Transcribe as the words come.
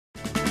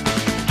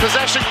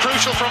Possession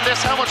crucial from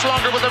this. How much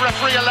longer will the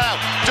referee allow?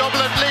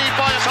 Dublin lead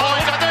by a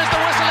point, and there's the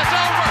whistle. It's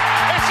over.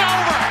 It's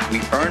over. We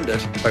earned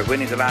it by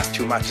winning the last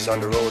 2 matches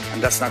on the road,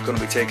 and that's not going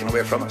to be taken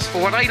away from us.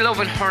 But what I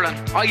love in hurling,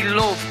 I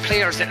love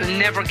players that will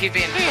never give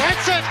in. He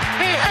hits it.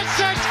 He hits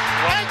it.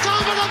 It's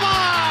over the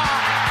bar.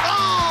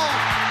 Oh,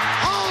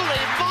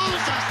 holy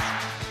Moses.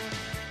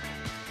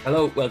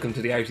 Hello, welcome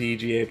to the RTÉ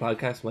GAA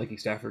Podcast. Mikey,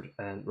 Stafford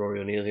and Rory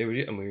O'Neill here with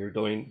you, and we are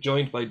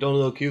joined by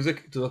Donal Óg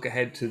Cusack to look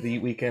ahead to the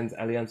weekend's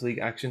Allianz League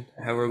action.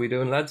 How are we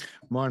doing, lads?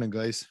 Morning,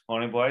 guys.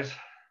 Morning, boys.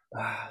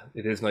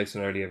 It is nice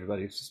and early,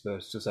 everybody. It's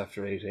just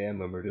after 8 a.m.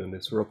 when we're doing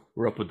this.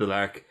 We're up with the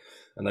lark,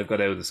 and I've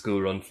got out of the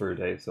school run for a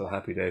day, so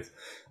happy days.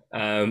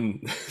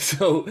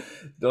 So,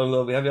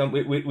 Donal, we have you on.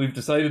 We've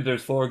decided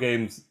there's 4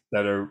 games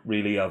that are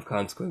really of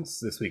consequence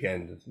this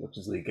weekend, as much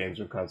as league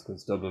games are of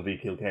consequence. Dublin v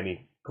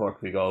Kilkenny,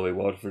 Cork v Galway,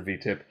 Waterford v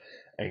Tip,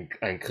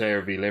 and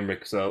Clare v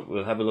Limerick. So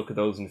we'll have a look at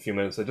those in a few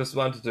minutes. I just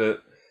wanted to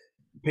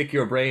pick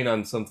your brain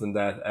on something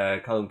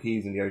that Colin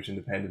Keys in the Irish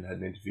Independent had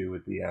an interview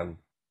with the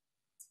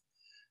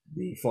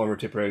former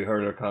Tipperary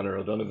hurler Conor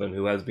O'Donovan,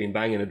 who has been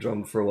banging a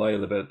drum for a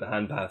while about the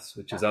handpass,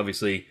 which is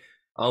obviously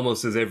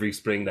almost as every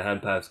spring the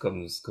handpass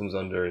comes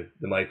under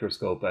the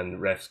microscope and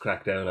refs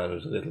crack down on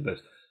it a little bit.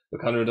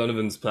 But Conor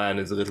O'Donovan's plan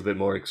is a little bit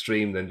more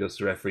extreme than just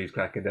the referees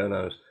cracking down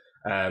on it.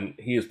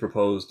 He has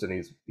proposed, and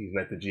he's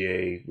met the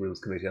GAA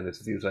Rules Committee on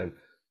this a few times,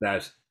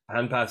 that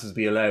hand passes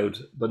be allowed,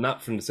 but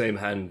not from the same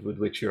hand with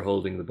which you're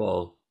holding the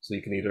ball. So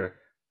you can either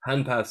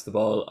hand pass the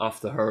ball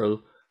off the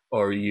hurl,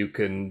 or you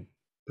can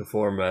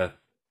perform a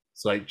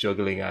slight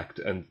juggling act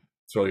and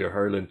throw your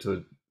hurl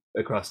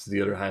across to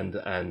the other hand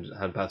and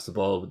hand pass the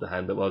ball with the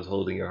hand that was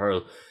holding your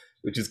hurl,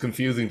 which is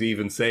confusing to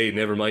even say,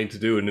 never mind to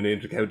do in an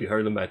inter-county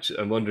hurling match.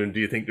 I'm wondering, do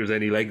you think there's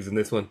any legs in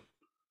this one?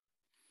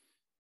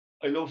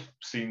 I love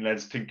seeing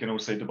lads thinking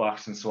outside the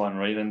box and so on,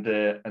 right?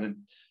 And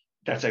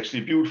that's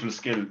actually a beautiful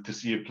skill to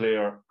see a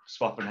player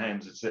swapping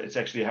hands. It's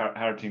actually a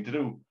hard thing to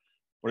do.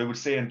 But I would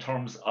say in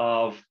terms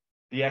of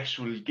the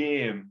actual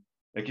game,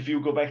 like if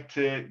you go back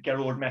to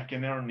Gerard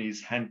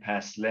McInerney's hand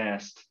pass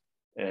last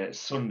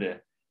Sunday,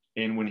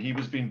 when he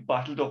was being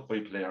bottled up by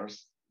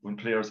players, when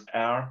players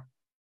are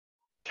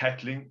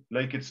tackling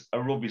like it's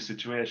a rugby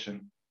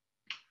situation,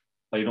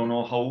 I don't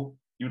know how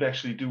you'd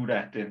actually do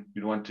that then.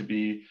 You'd want to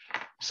be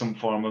some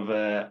form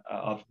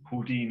of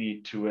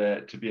Houdini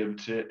to be able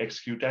to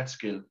execute that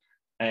skill.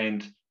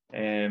 And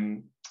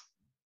I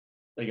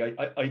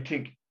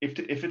think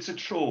if it's a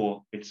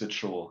throw, it's a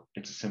throw.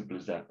 It's as simple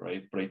as that,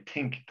 right? But I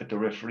think that the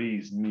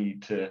referees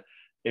need to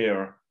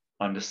err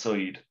on the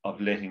side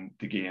of letting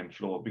the game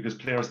flow, because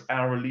players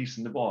are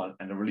releasing the ball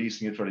and they're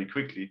releasing it very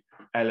quickly,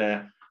 a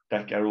la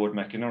that Gerard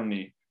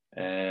McInerney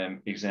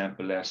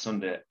example last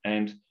Sunday.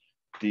 And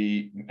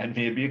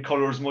maybe it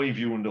colours my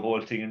view on the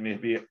whole thing, and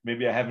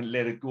maybe I haven't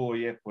let it go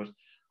yet, but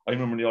I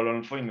remember the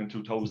All-Ireland final in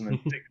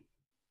 2006.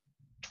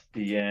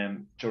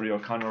 Jerry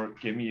O'Connor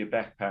gave me a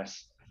back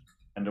pass,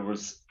 and there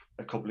was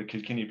a couple of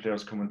Kilkenny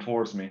players coming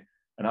towards me,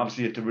 and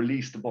obviously you had to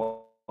release the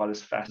ball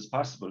as fast as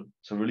possible.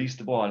 So release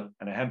the ball,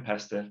 and I hand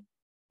passed it,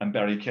 and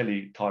Barry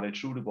Kelly thought I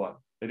threw the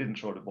ball. I didn't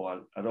throw the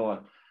ball at all.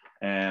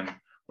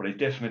 But I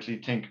definitely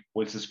think,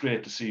 whilst it's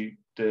great to see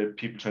the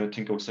people trying to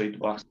think outside the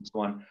box and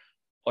so on,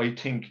 I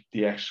think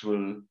the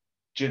actual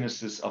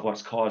genesis of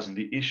what's causing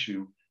the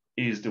issue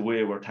is the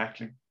way we're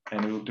tackling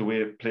and the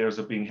way players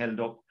are being held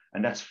up.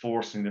 And that's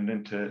forcing them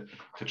then to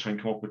try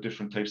and come up with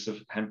different types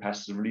of hand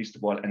passes and release the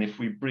ball. And if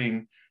we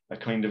bring a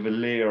kind of a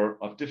layer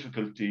of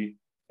difficulty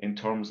in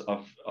terms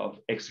of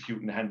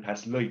executing the hand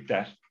pass like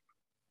that,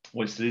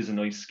 whilst it is a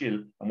nice skill,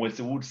 and whilst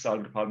it would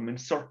solve the problem in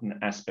certain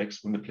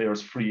aspects when the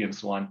player's free and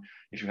so on,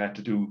 if you had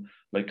to do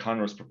like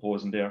Conor's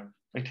proposing there,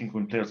 I think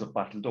when players are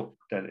battled up,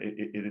 that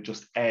it'd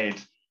just add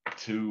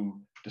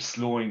to the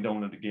slowing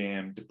down of the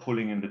game, the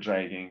pulling and the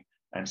dragging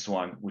and so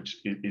on, which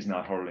is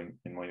not hurling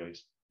in my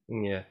eyes.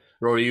 Yeah,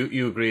 Rory,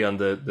 you agree on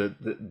the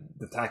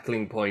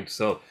tackling point.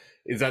 So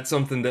is that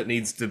something that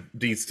needs to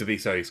be?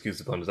 Sorry, excuse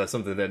the pun. Is that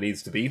something that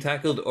needs to be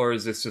tackled, or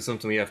is this just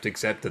something we have to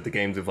accept that the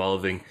game's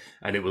evolving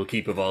and it will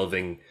keep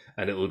evolving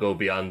and it will go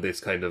beyond this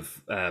kind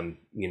of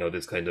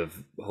this kind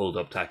of hold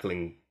up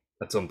tackling?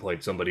 At some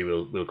point, somebody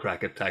will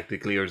crack it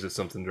tactically, or is this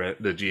something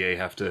the GA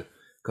have to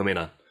come in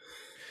on?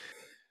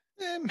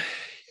 Yeah,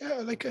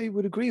 like I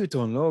would agree with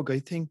Donal Óg. I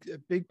think a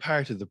big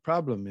part of the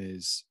problem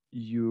is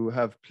you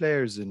have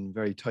players in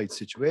very tight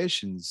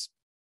situations,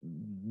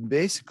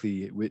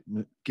 basically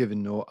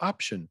given no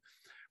option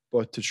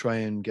but to try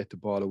and get the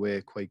ball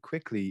away quite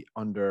quickly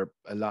under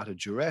a lot of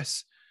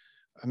duress.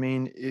 I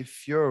mean,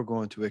 if you're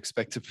going to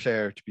expect a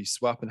player to be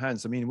swapping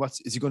hands, I mean,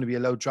 is he going to be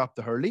allowed to drop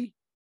the hurley?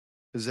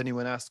 Has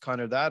anyone asked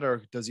Conor that,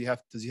 or does he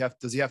have to?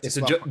 It's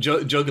a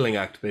juggling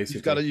act,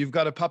 basically. You've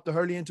got to pop the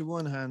hurley into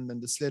one hand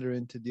and the sliotar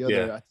into the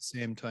other at the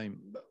same time.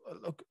 But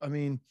look, I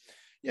mean,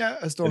 yeah,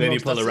 as Donal, and then you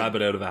pull a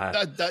rabbit out of a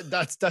hat.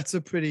 That's a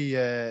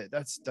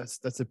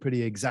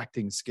pretty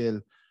exacting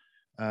skill.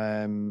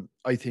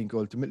 I think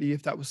ultimately,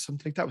 if that was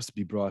something like that was to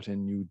be brought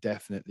in,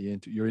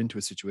 you're into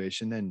a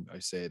situation. Then I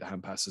say the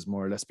hand pass is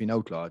more or less being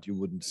outlawed. You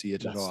wouldn't see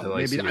it at all.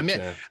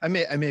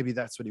 Maybe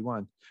that's what he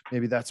wants.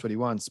 Maybe that's what he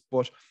wants.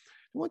 But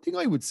the one thing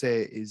I would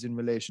say is in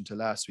relation to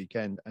last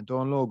weekend, and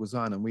Donal Óg was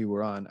on, and we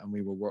were on, and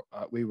we were.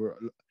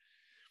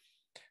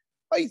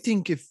 I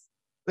think if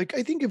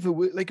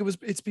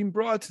it's been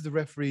brought to the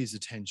referees'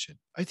 attention.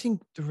 I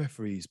think the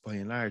referees, by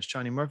and large,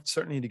 Johnny Murphy,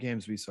 certainly in the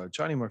games we saw,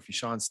 Johnny Murphy,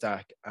 Sean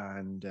Stack,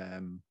 and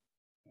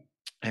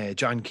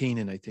John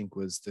Keenan, I think,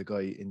 was the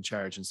guy in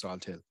charge in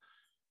Salt Hill.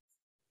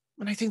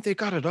 And I think they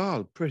got it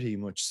all pretty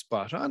much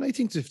spot on. I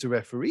think if the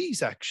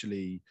referees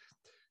actually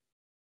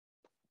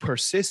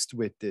persist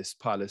with this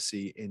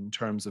policy in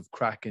terms of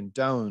cracking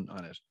down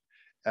on it,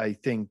 I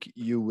think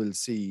you will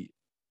see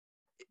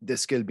the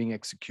skill being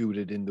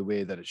executed in the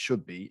way that it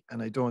should be.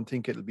 And I don't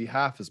think it'll be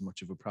half as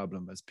much of a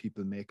problem as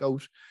people make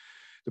out.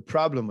 The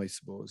problem, I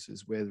suppose,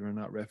 is whether or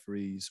not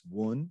referees,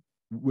 one,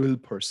 will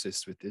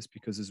persist with this,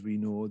 because as we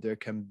know, there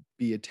can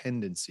be a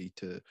tendency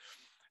to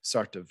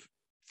sort of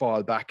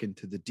fall back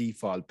into the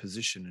default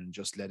position and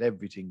just let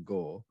everything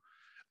go.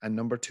 And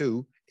number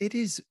two, it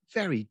is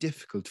very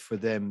difficult for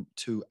them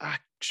to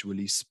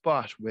actually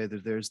spot whether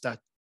there's that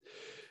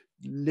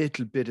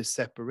little bit of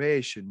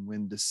separation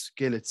when the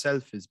skill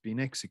itself is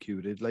being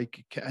executed.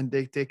 And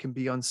they can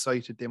be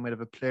unsighted. They might have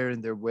a player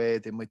in their way.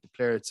 The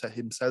player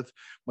himself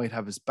might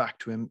have his back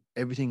to him.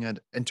 Everything at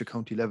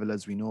intercounty level,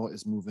 as we know,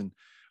 is moving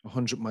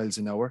 100 miles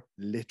an hour,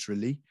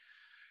 literally.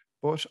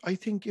 But I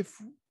think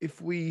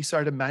if we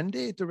sort of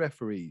mandate the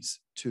referees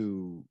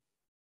to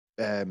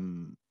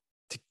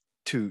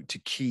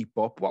keep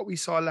up what we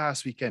saw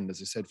last weekend, as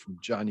I said, from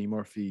Johnny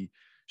Murphy,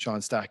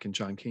 Sean Stack and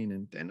John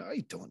Keenan, then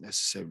I don't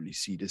necessarily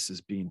see this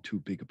as being too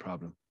big a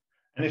problem.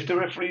 And if the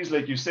referees,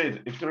 like you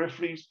said, if the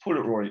referees pull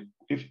it, Rory,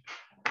 when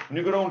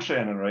you go down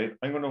training, right?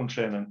 I'm going down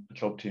training a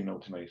club team now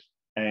tonight.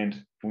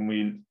 And when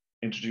we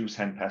introduce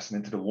hand passing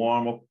into the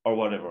warm-up or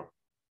whatever,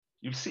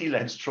 you see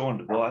lads throwing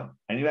the ball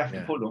and you have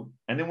to pull them.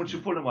 And then once you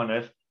pull them on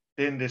it,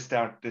 then they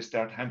start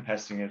hand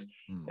passing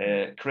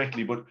it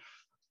correctly. But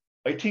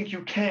I think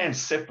you can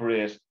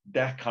separate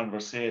that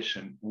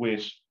conversation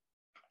with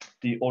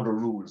the other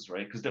rules,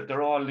 right? Because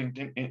they're all linked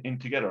in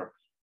together.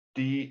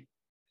 The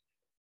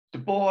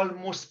ball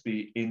must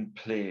be in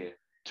play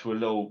to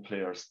allow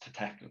players to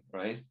tackle,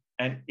 right?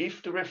 And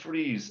if the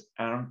referees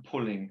aren't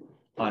pulling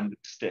on the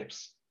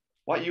steps,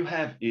 what you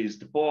have is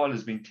the ball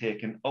is being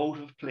taken out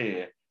of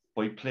play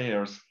by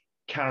players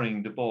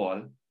carrying the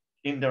ball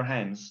in their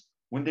hands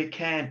when they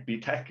can't be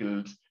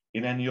tackled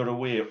in any other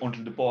way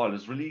until the ball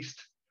is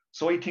released.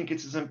 So I think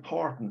it's as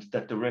important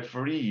that the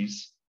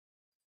referees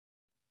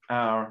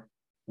are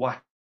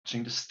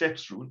watching the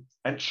steps rule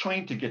and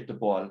trying to get the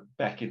ball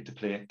back into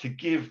play to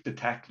give the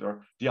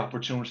tackler the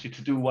opportunity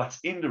to do what's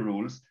in the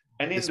rules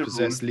and in the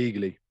rules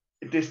legally.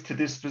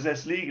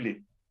 Dispossess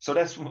legally. So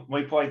that's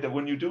my point, that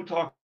when you do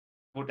talk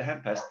about the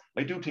hand pass,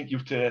 I do think you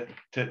have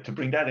to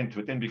bring that into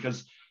it then,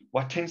 because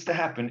what tends to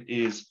happen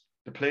is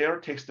the player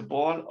takes the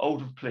ball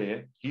out of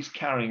play, he's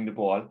carrying the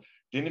ball.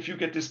 Then if you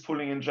get this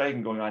pulling and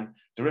dragging going on,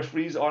 the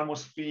referees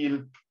almost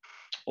feel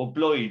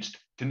obliged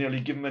to nearly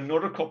give him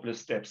another couple of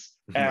steps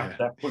after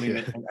that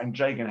pulling and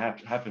dragging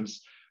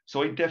happens.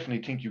 So I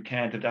definitely think you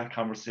can't have that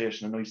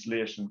conversation in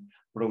isolation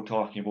without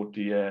talking about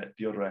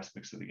the other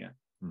aspects of the game.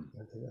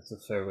 I think that's a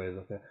fair way to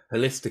look at it.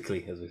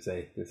 Holistically, as we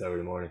say this hour of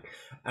the morning.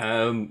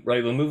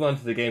 Right, we'll move on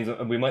to the games.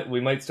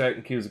 We might start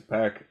in Cusack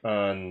Park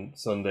on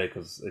Sunday,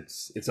 because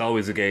it's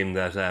always a game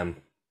that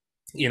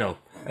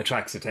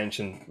attracts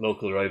attention,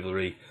 local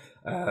rivalry,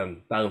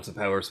 balance of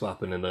power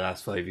swapping in the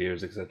last 5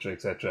 years, etc.,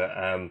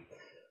 etc.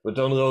 But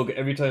Donal Óg,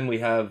 every time we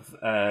have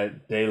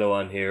Dalo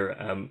on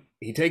here,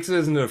 he takes it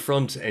as an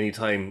affront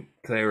anytime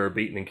Clare are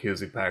beaten in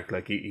Cusack Park.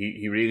 Like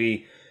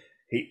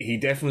he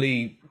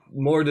definitely,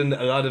 more than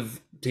a lot of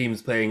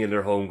teams playing in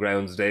their home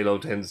grounds, Dalo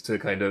tends to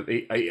kind of,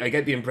 I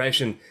get the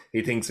impression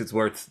he thinks it's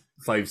worth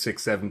 5,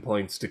 6, 7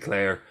 points to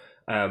Clare.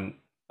 I'm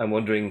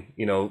wondering,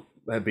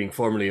 being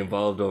formerly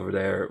involved over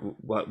there,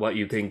 what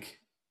you think.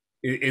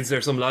 Is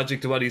there some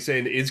logic to what he's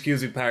saying? Is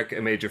Cusack Park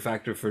a major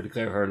factor for the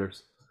Clare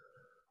hurlers?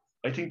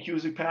 I think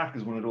Cusack Park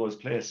is one of those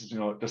places,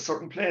 there's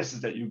certain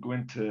places that you go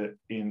into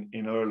in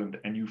Ireland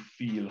and you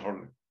feel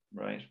hurling,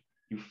 right?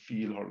 You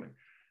feel hurling.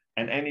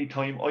 And any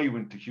time I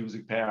went to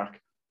Cusack Park,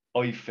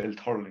 I felt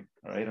hurling,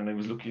 right? And I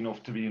was lucky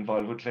enough to be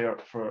involved with Clare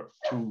for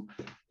 2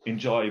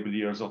 enjoyable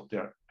years up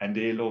there. And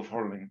they love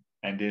hurling,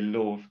 and they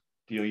love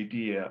the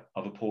idea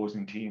of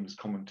opposing teams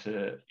coming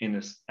to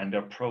Innis, and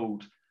they're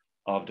proud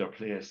of their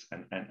place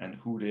and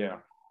who they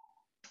are.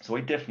 So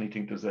I definitely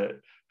think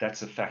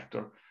that's a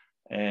factor.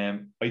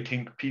 I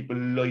think people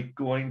like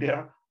going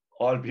there,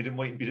 albeit it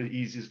mightn't be the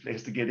easiest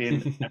place to get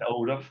in and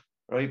out of,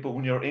 right? But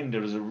when you're in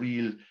there,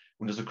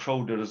 when there's a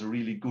crowd there, there's a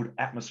really good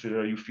atmosphere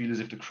there. You feel as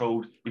if the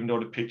crowd, even though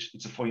the pitch,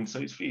 it's a fine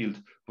sized field,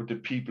 but the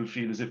people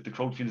feel as if the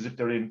crowd feel as if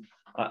they're in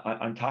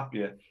on top of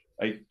you.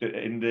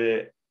 In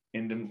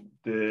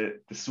the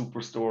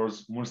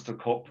Superstores Munster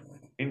Cup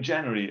in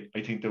January,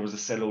 I think there was a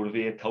sellout of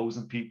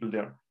 8,000 people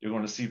there. You're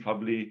going to see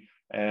probably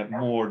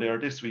more there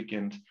this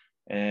weekend.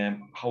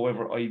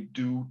 However, I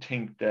do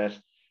think that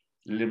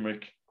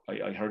Limerick,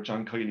 I heard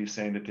John Kiley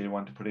saying that they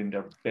want to put in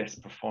their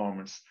best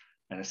performance,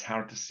 and it's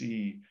hard to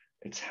see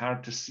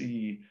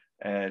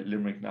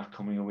Limerick not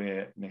coming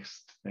away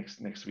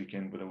next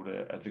weekend without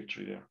a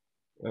victory there.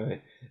 All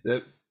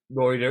right.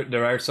 Rory,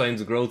 there are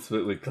signs of growth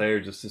with Clare,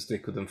 just to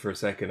stick with them for a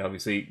second.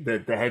 Obviously,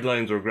 the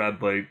headlines were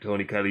grabbed by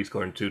Tony Kelly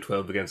scoring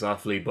 2-12 against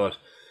Offaly, but,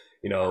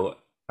 you know,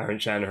 Aaron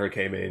Shanahan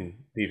came in,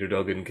 Peter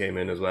Duggan came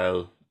in as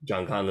well,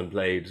 John Conlon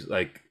played.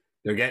 Like,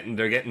 they're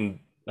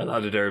getting a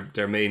lot of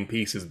their main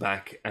pieces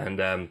back,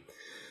 and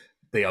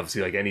they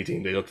obviously, like any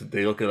team,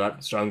 they look a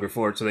lot stronger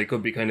for it, so they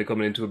could be kind of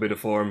coming into a bit of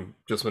form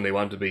just when they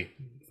want to be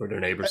for their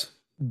neighbours.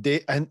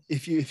 And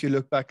if you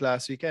look back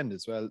last weekend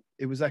as well,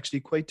 it was actually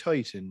quite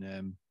tight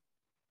in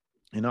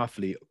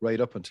Offaly right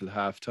up until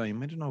half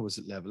time. I don't know, was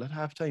it level at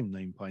half time,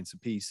 9 points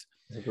apiece?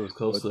 I think it was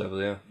close to level,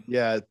 yeah.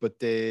 Yeah, but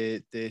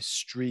they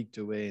streaked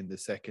away in the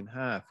second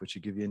half, which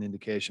would give you an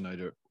indication,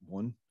 either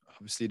one,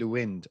 obviously the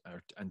wind,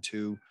 and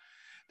two,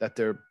 that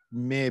they're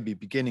maybe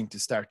beginning to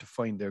start to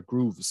find their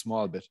groove a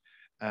small bit.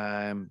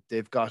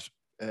 They've got,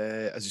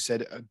 as you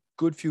said, a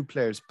good few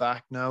players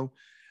back now.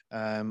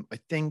 I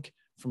think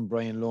from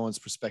Brian Lohan's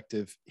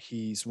perspective,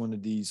 he's one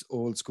of these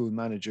old school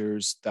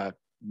managers that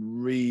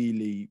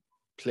really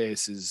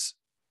places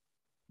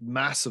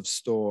massive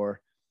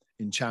store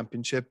in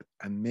championship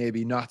and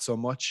maybe not so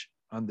much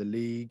on the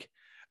league,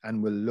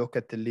 and will look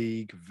at the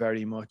league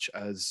very much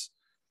as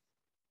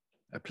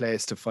a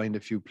place to find a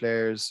few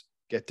players,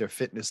 get their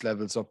fitness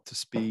levels up to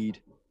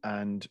speed,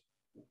 and,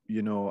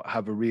 you know,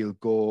 have a real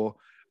go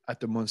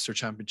at the Munster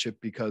Championship.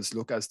 Because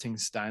look, as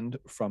things stand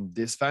from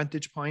this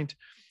vantage point,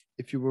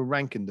 if you were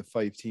ranking the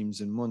 5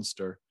 teams in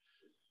Munster,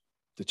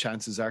 the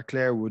chances are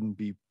Clare wouldn't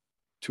be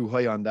too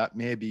high on that,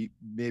 maybe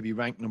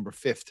ranked number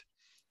 5th.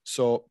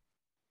 So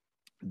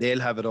they'll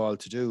have it all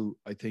to do.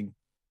 I think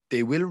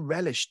they will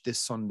relish this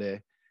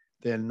Sunday.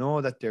 They'll know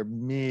that there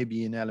may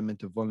be an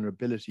element of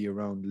vulnerability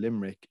around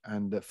Limerick,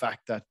 and the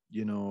fact that,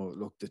 you know,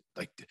 look,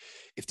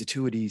 if the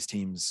two of these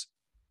teams,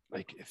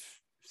 like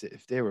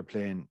if they were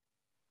playing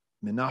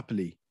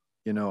Monopoly,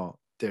 you know,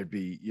 they'd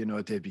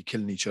be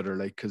killing each other,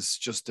 like, because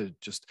just the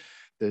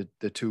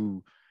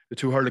two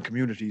hurling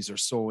communities are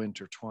so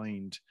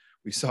intertwined.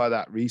 We saw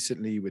that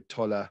recently with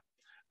Tulla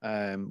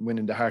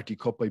winning the Harty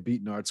Cup by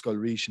beating Ardscoil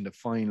Reach in the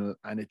final,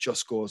 and it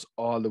just goes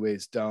all the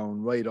ways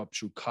down, right up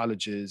through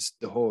colleges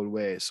the whole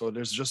way. So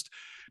there's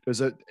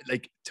a,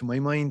 like, to my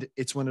mind,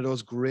 it's one of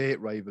those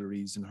great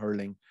rivalries in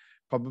hurling,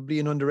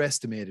 probably an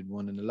underestimated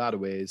one in a lot of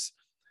ways.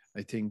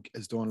 I think,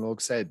 as Donal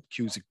Óg said,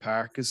 Cusack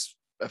Park is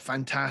a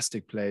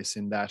fantastic place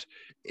in that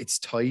it's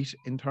tight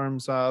in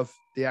terms of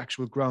the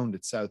actual ground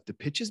itself. The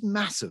pitch is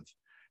massive.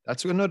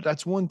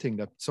 That's one thing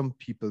that some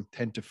people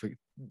tend to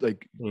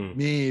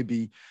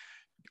maybe.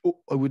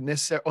 I wouldn't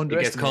necessarily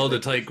underestimate. It gets called a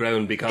tight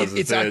ground because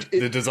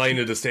the design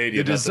of the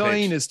stadium. The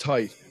design is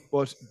tight,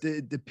 but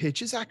the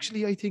pitch is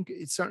actually, I think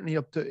it's certainly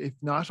up to, if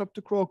not up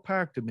to Croke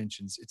Park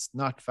dimensions, it's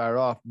not far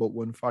off, but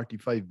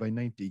 145 by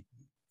 90.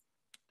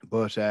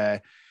 But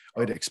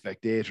I'd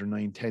expect 8 or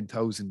 9,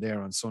 10,000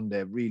 there on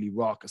Sunday. Really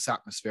raucous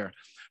atmosphere.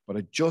 But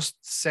I just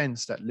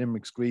sense that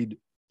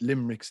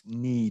Limerick's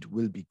need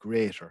will be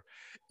greater,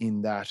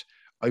 in that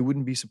I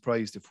wouldn't be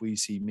surprised if we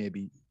see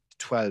maybe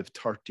 12,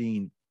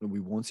 13. We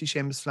won't see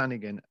Seamus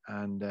Flanagan,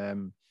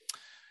 and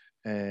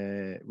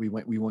we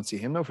won't see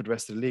him now for the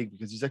rest of the league,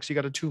 because he's actually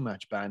got a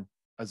 2-match ban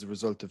as a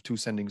result of 2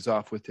 sendings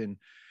off within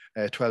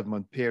a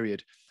 12-month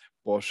period.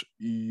 But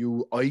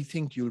I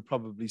think you'll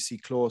probably see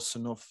close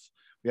enough.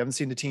 We haven't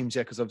seen the teams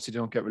yet, because obviously they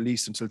don't get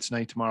released until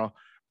tonight, tomorrow.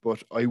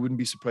 But I wouldn't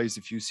be surprised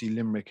if you see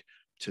Limerick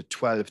to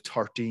 12,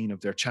 13 of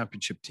their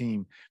championship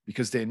team,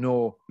 because they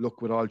know,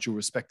 look, with all due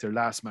respect, their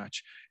last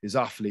match is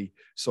Offaly.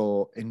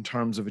 So in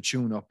terms of a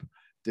tune-up,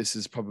 this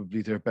is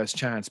probably their best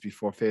chance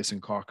before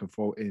facing Cork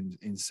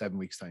in 7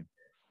 weeks' time.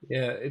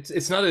 Yeah,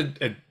 it's not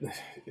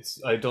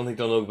I don't think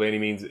Donal Óg by any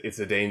means it's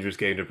a dangerous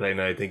game they're playing.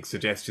 I think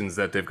suggestions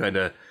that they've kind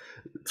of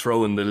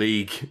thrown the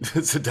league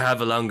to have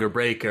a longer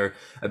break are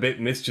a bit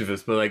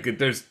mischievous. But like,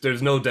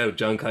 there's no doubt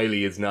John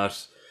Kiley is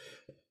not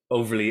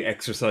overly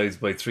exercised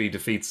by 3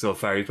 defeats so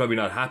far. He's probably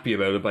not happy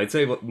about it, but I'd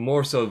say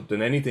more so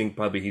than anything,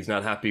 probably he's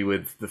not happy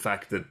with the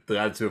fact that the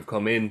lads who have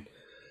come in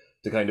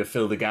to kind of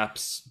fill the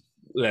gaps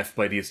left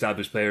by the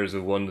established players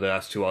who won the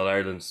last 2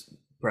 All-Irelands,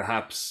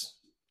 perhaps,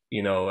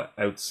 you know,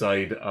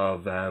 outside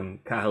of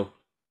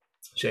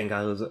Shane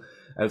Cahill,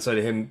 outside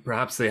of him,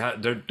 perhaps they're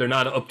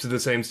not up to the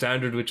same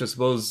standard, which I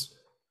suppose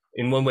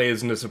in one way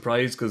isn't a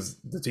surprise,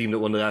 because the team that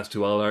won the last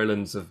 2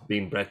 All-Irelands have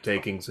been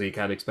breathtaking, so you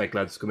can't expect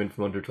lads to come in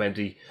from under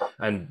 20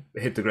 and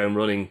hit the ground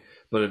running.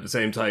 But at the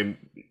same time,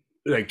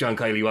 like, John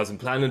Kiley wasn't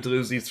planning to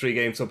lose these 3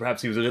 games, so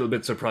perhaps he was a little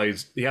bit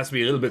surprised. He has to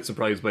be a little bit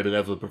surprised by the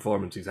level of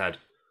performance he's had.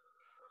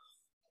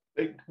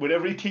 Like, with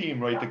every team,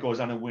 right, that goes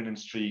on a winning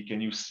streak,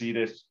 and you see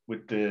this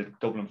with the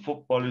Dublin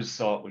footballers,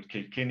 saw it with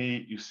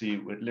Kilkenny, you see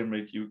it with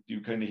Limerick, you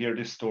kind of hear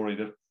this story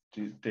that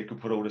they could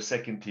put out a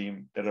second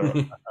team that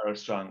are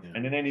strong.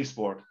 And in any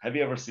sport, have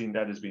you ever seen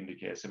that as being the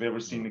case? Have you ever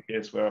seen the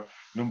case where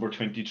number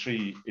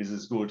 23 is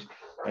as good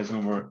as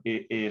number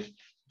 8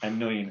 and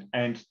 9?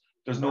 And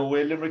there's no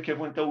way Limerick have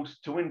went out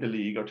to win the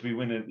league or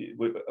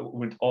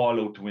went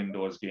all out to win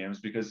those games,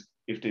 because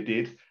if they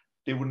did,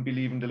 they wouldn't be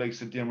leaving the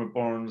likes of Dermot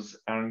Burns,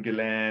 Aaron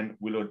Gillan,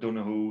 Will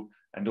O'Donovan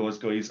and those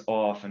guys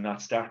off and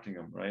not starting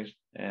them, right?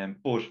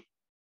 But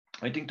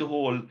I think the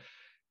whole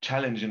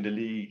challenge in the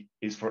league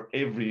is for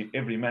every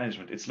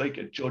management. It's like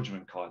a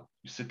judgment call.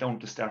 You sit down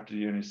at the start of the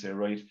year and you say,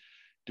 right,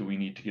 do we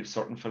need to give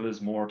certain fellas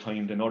more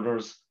time than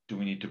others? Do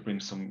we need to bring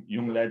some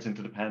young lads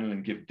into the panel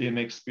and give them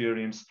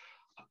experience?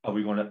 Are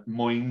we going to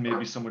mind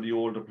maybe some of the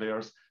older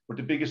players? But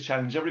the biggest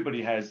challenge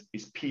everybody has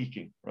is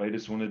peaking, right?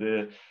 It's one of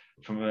the,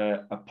 from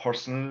a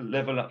personal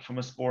level, from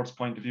a sports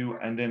point of view,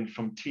 and then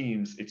from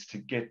teams, it's to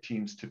get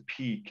teams to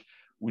peak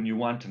when you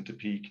want them to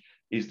peak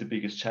is the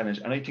biggest challenge.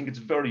 And I think it's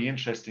very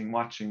interesting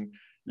watching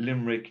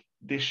Limerick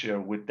this year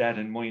with that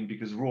in mind,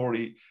 because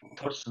Rory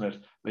touched on it.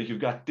 Like,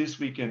 you've got this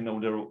weekend now,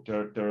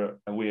 they're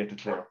away at the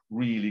Clare,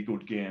 really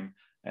good game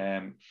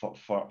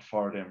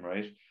for them,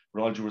 right?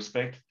 With all due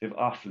respect, they've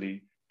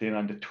Offaly then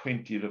on the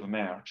 20th of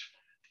March,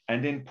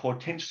 and then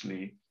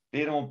potentially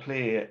they don't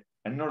play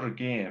another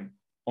game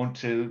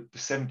until the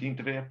 17th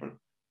of April.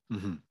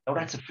 Mm-hmm. Now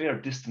that's a fair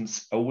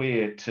distance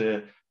away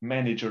to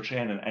manage your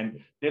training, and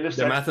they're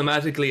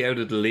mathematically out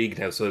of the league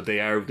now, so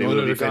they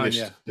will be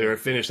finished. They're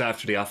finished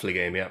after the Offaly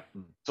game, yeah.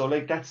 So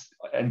like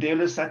and they'll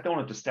have sat down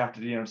at the start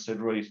of the year and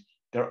said, right,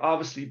 they're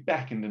obviously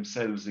backing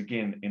themselves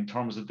again in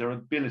terms of their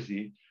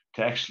ability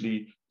to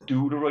actually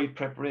do the right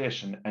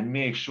preparation and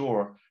make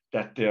sure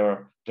that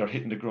they're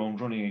hitting the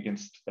ground running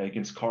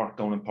against Cork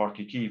down in Páirc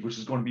Uí Chaoimh, which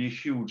is going to be a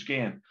huge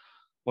game.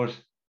 But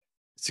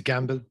it's a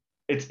gamble.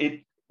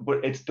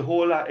 But it's the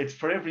whole lot. It's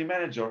for every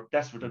manager.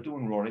 That's what they're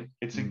doing, Rory.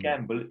 It's a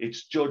gamble.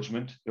 It's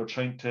judgment. You're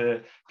trying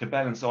to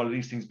balance all of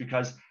these things,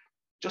 because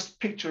just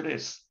picture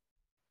this: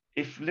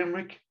 if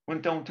Limerick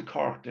went down to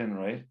Cork then,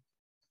 right,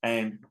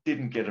 and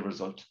didn't get a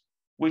result,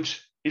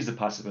 which is a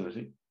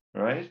possibility,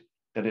 right,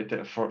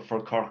 that for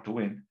Cork to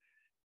win,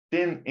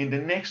 then in the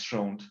next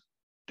round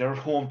they're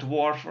home to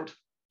Waterford.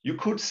 You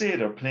could say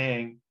they're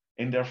playing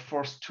in their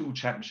first 2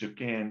 championship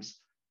games.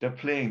 They're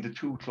playing the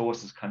 2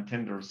 closest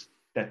contenders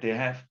that they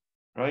have.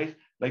 Right,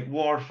 like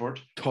Waterford,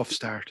 tough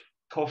start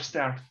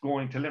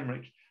going to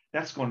Limerick.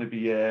 That's going to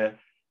be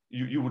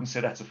you wouldn't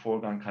say that's a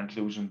foregone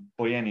conclusion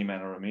by any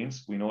manner of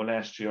means. We know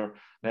last year's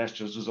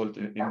result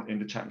in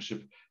the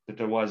championship that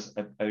there was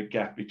a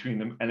gap between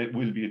them, and it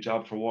will be a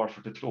job for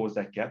Waterford to close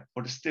that gap.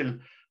 But it's still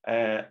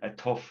a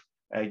tough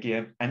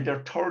game, and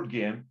their third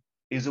game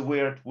is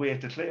away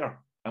at the Clare,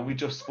 and we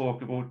just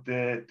spoke about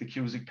the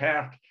Cusack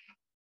Park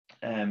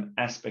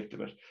aspect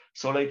of it.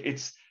 So like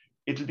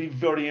it'll be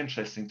very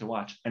interesting to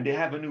watch. And they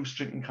have a new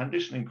strength and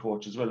conditioning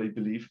coach as well, I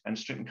believe, and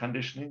strength and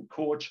conditioning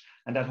coach,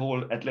 and that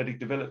whole athletic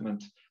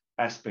development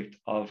aspect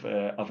of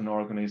an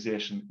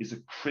organization is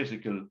a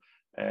critical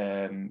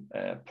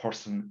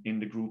person in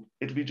the group.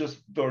 It'll be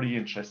just very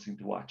interesting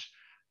to watch.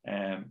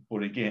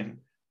 But again,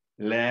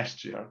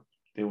 last year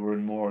they were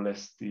in more or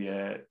less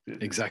the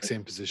exact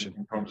same position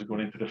in terms of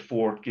going into the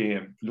 4th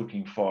game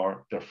looking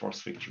for their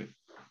first victory.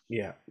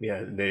 Yeah.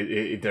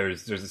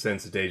 There's a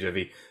sense of deja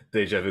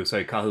vu.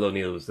 Sorry, Cathal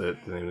O'Neill was the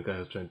name of the guy I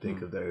was trying to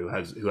think of there, who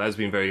has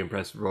been very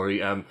impressive. Rory,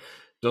 Donal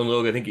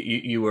Óg, I think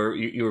you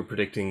were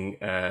predicting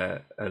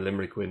a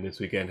Limerick win this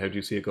weekend. How do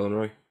you see it going,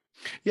 Rory?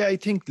 Yeah, I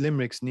think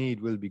Limerick's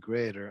need will be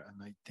greater,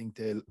 and I think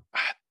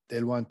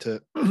they'll want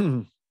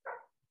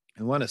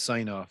to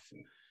sign off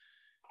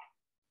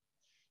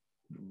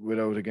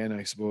without, again,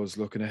 I suppose,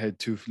 looking ahead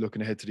to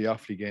the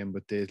Offaly game,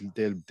 but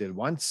they'll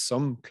want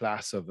some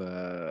class of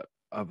a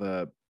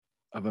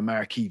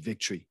marquee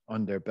victory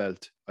on their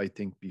belt, I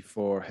think,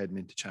 before heading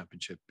into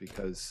championship,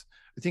 because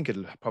I think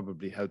it'll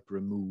probably help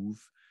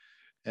remove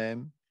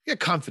get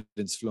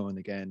confidence flowing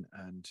again.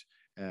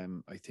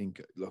 And I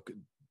think, look,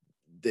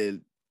 they'll,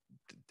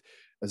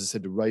 as I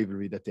said, the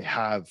rivalry that they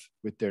have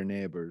with their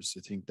neighbours,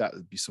 I think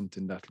that'll be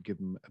something that'll give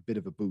them a bit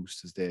of a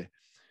boost as they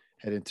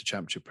head into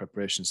championship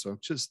preparation. So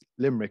just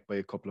Limerick by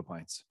a couple of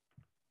points.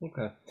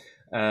 Okay.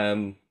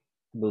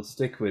 We'll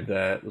stick with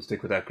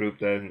that group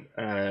then,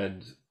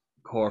 and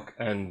Cork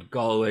and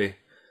Galway.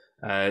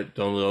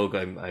 Donal Óg,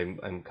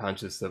 I'm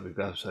conscious that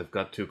I've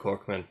got 2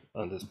 Corkmen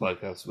on this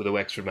podcast with a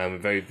Wexford man.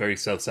 I'm very, very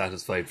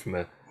self-satisfied from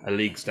a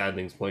league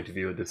standings point of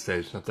view at this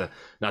stage. Not that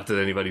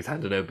anybody's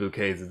handing out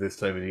bouquets at this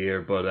time of the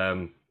year, but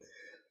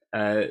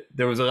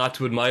there was a lot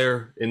to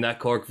admire in that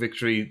Cork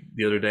victory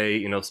the other day.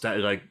 You know,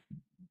 like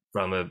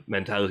from a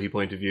mentality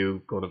point of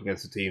view, going up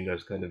against a team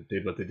that kind of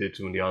did what they did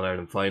to in the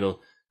All-Ireland final.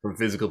 From a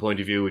physical point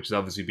of view, which has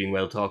obviously been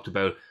well talked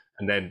about,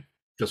 and then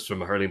just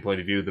from a hurling point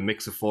of view, the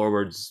mix of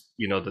forwards,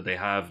 you know, that they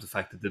have, the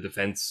fact that the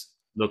defence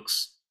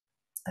looks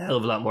a hell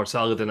of a lot more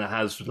solid than it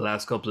has for the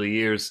last couple of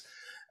years.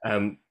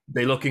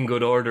 They look in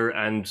good order,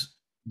 and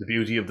the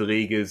beauty of the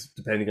league is,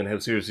 depending on how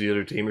seriously the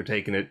other team are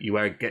taking it,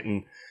 you're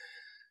getting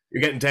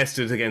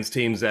tested against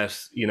teams that,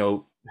 you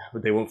know,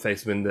 but they won't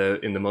face them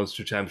in the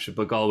Munster Championship.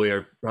 But Galway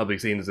are probably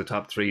seen as a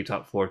top 3,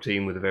 top 4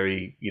 team with a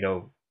very,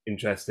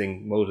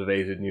 interesting,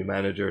 motivated new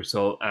manager.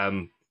 So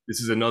this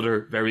is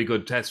another very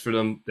good test for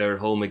them. They're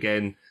home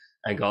again,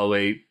 and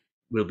Galway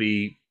will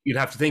be, you'd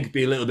have to think,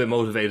 be a little bit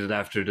motivated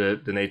after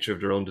the nature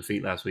of their own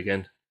defeat last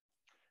weekend.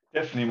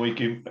 Definitely,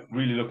 Mikey.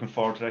 Really looking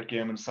forward to that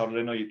game on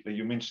Saturday night. Like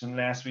you mentioned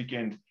last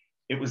weekend,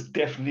 it was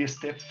definitely a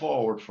step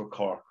forward for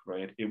Cork,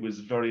 right? It was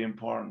very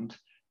important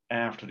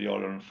after the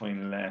All-Ireland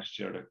final last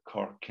year that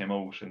Cork came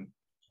out and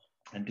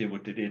did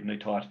what they did. And I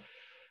thought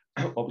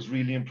what was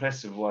really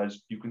impressive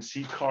was you can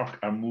see Cork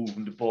are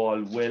moving the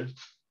ball well.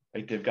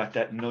 Like they've got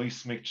that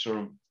nice mixture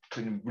of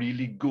kind of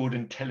really good,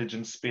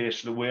 intelligent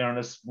spatial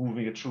awareness,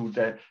 moving it through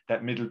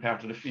that middle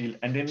part of the field,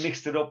 and they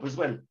mixed it up as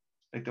well.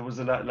 Like there was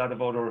a lot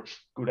of other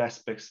good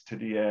aspects to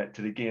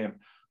the game.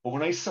 But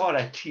when I saw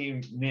that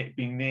team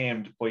being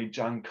named by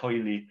John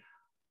Kiley,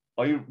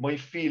 my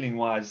feeling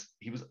was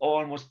he was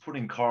almost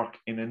putting Cork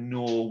in a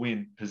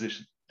no-win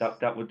position.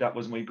 That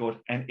was my gut.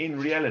 And in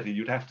reality,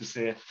 you'd have to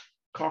say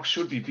Cork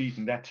should be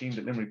beating that team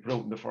that Limerick put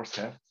out in the first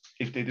half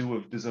if they do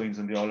have designs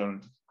on the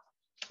All-Ireland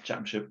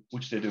Championship,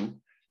 which they do.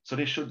 So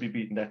they should be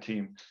beating that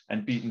team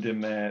and beating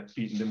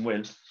them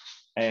well.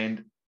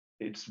 And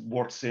it's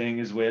worth saying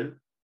as well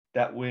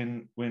that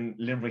when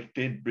Limerick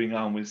did bring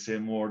on, we'll say,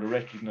 more the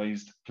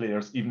recognised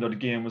players, even though the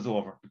game was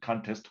over, the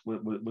contest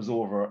was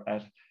over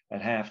at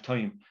half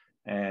time.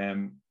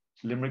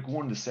 Limerick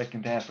won the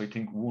second half, I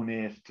think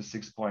 1-8 to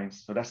 6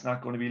 points. So that's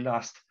not going to be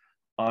lost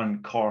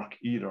on Cork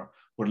either.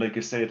 But like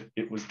I said,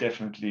 it was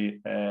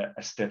definitely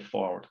a step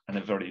forward and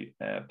a very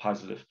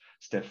positive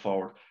step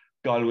forward.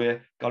 Galway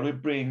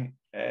bring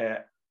a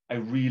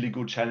really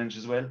good challenge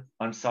as well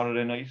on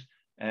Saturday night.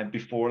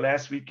 Before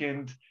last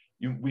weekend,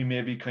 we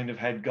maybe kind of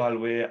had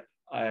Galway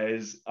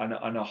as on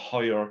a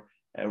higher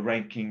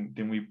ranking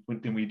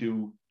than we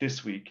do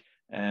this week,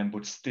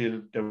 but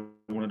still they're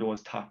one of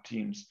those top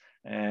teams.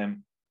 They'll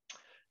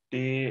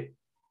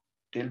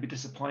be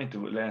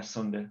disappointed with last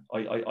Sunday.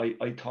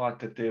 I thought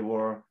that they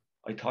were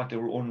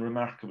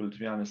unremarkable, to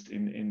be honest,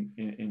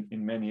 in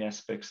many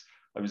aspects.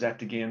 I was at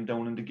the game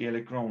down in the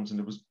Gaelic grounds, and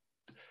it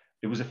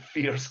was a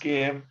fierce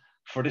game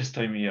for this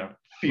time of year.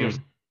 Fierce,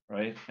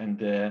 right?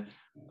 And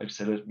I've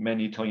said it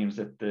many times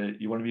that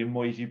you want to be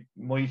a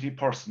mighty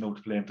person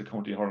out playing the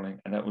county hurling,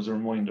 and that was a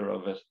reminder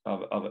of it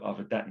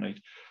that night.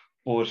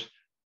 But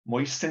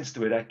my sense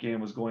the way that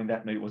game was going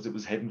that night was it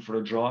was heading for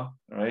a draw,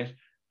 right?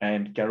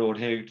 And Garrod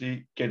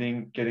Hagley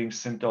getting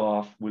sent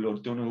off, Will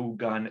O'Donovan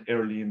gone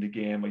early in the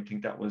game. I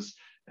think that was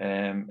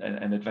an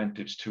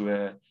advantage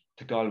to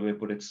Galway,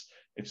 but it's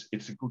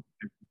a good,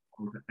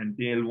 and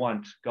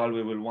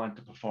Galway will want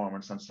the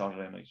performance on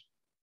Saturday night.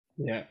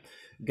 Yeah,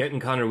 getting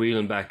Conor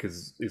Whelan back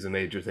is a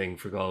major thing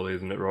for Galway,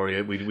 isn't it,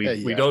 Rory?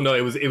 We don't know.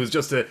 It was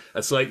just a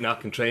slight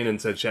knock in training,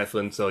 said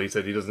Shefflin, so he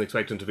said he doesn't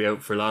expect him to be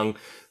out for long,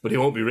 but he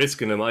won't be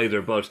risking him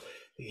either. But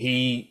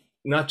he,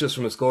 not just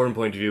from a scoring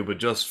point of view, but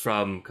just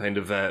from kind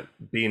of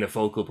being a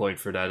focal point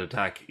for that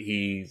attack,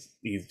 he's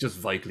just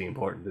vitally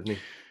important, isn't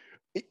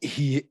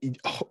he?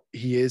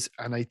 He is,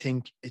 and I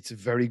think it's a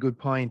very good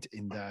point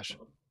in that.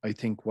 I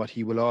think what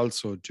he will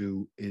also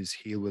do is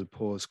he will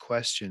pose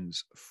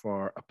questions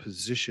for a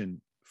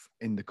position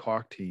in the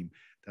Cork team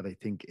that I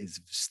think is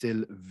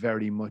still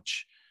very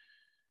much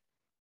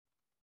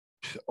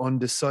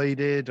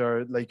undecided,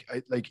 or like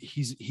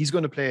he's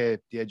going to play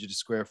at the edge of the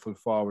square full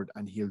forward,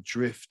 and he'll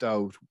drift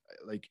out.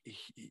 Like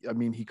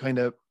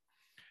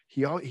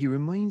he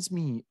reminds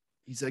me,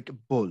 he's like a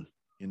bull,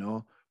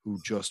 who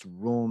just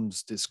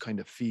roams this kind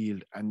of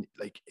field, and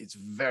like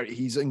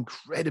he's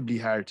incredibly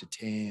hard to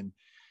tame.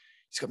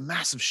 He's got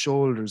massive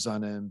shoulders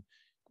on him.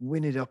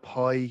 Win it up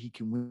high, he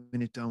can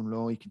win it down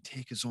low. He can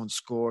take his own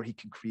score. He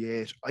can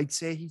create. I'd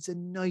say he's a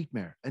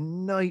nightmare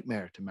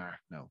to mark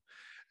now.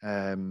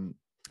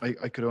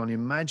 I could only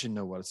imagine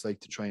now what it's like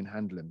to try and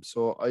handle him.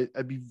 So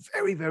I'd be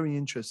very, very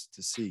interested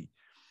to see,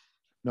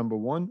 number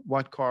one,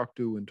 what Cork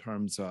do in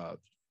terms of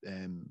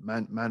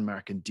man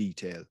marking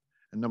detail,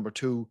 and number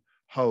two,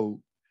 how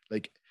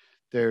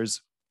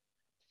there's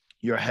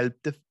your help.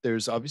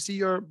 There's obviously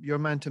your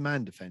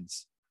man-to-man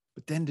defense.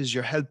 But then there's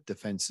your help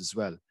defense as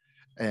well,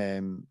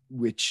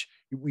 which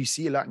we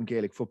see a lot in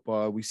Gaelic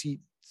football. We see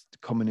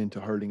coming into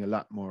hurling a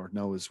lot more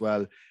now as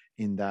well,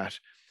 in that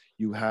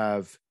you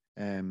have,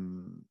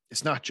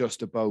 it's not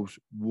just about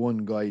one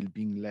guy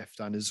being left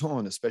on his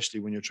own,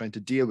 especially when you're trying to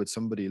deal with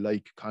somebody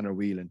like Conor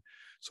Whelan.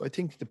 So I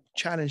think the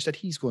challenge that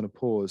he's going to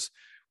pose,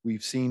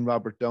 we've seen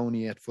Robert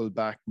Downey at full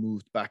back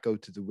moved back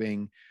out to the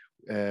wing.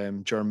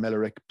 Jerm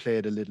Mellerick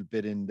played a little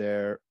bit in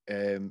there.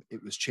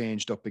 It was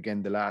changed up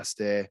again the last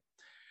day.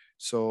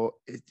 So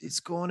it's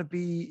going to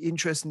be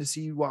interesting to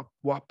see what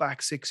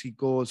back six he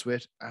goes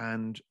with,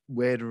 and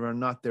whether or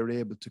not they're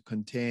able to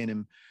contain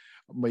him.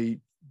 The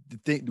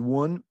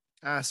one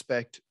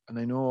aspect, and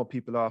I know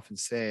people often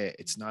say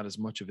it's not as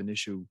much of an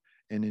issue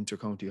in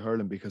intercounty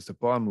hurling because the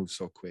ball moves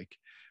so quick,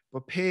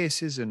 but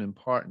pace is an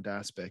important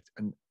aspect,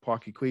 and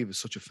Páirc Uí Chaoimh is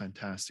such a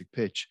fantastic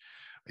pitch.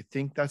 I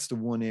think that's the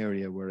one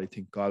area where I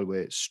think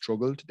Galway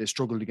struggled. They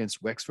struggled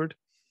against Wexford.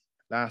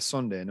 last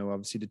Sunday. Now,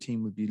 obviously, the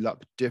team would be a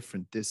lot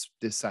different this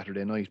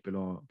Saturday night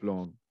below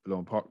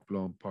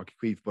Park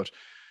Queeve, but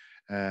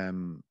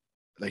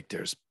like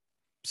there's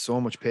so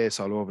much pace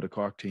all over the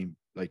Cork team,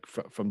 like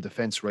from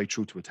defence right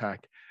through to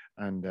attack,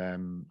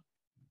 and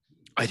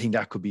I think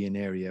that could be an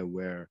area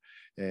where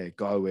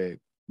Galway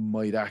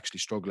might actually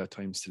struggle at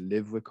times to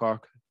live with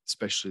Cork,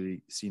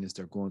 especially seeing as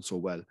they're going so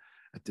well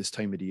at this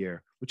time of the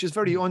year, which is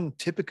very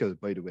untypical,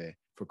 by the way,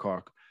 for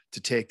Cork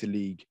to take the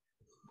league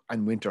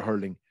and winter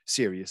hurling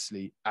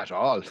seriously at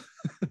all.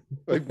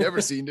 I've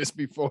never seen this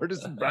before. This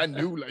is brand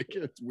new. Like,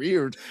 it's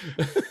weird.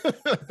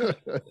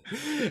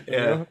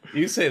 Yeah,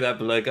 you say that,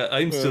 but like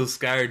I'm still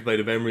scarred by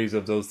the memories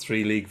of those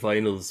 3 league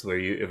finals where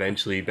you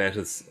eventually bet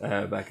us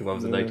back in, what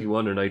was it,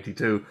 91 or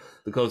 92,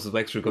 the closest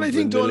Wexford comes to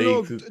win the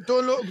league.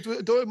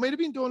 It might have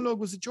been Donal Óg.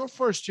 Was it your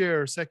first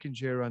year or second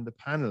year on the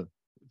panel?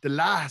 The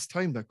last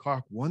time that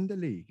Cork won the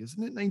league,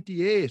 isn't it?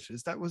 98.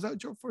 Was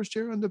that your first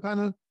year on the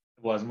panel?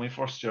 It wasn't my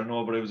first year,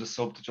 no, but I was a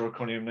sub to Joe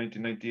Cunningham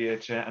in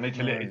 1998. Yeah, and I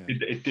tell you,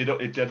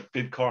 it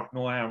did Cork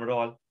no harm at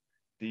all.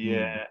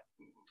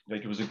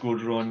 Like, it was a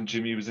good run.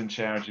 Jimmy was in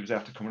charge. He was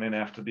after coming in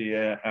after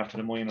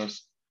the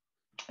minors,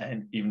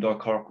 and even though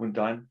Cork went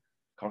on,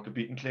 Cork had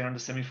beaten Clare in the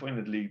semi-final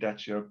of the league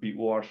that year, beat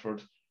Waterford.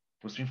 There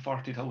must have been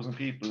 40,000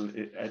 people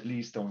at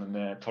least down in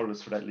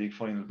Thurles for that league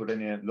final. But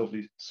then,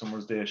 lovely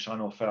summer's day,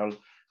 Sean O'Farrell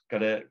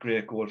got a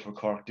great goal for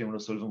Cork. Diarmuid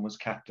O'Sullivan was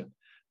captain.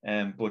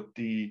 But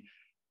the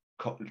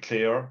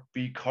Clare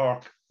beat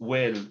Cork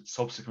well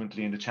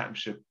subsequently in the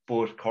championship,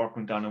 but Cork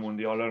went down and won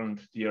the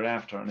All-Ireland the year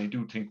after, and I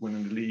do think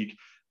winning the league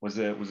was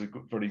a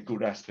very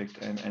good aspect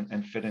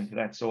and fit into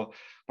that. So,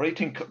 but I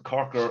think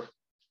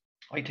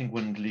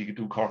winning the league would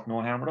do Cork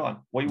no harm at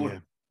all. Why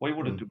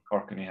would it do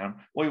Cork any harm?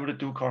 Why would it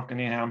do Cork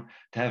any harm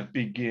to have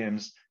big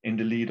games in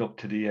the lead up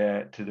to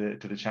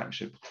the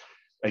championship?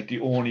 Like,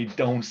 the only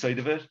downside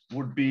of it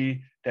would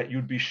be that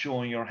you'd be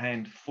showing your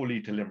hand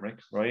fully to Limerick,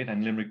 right?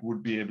 And Limerick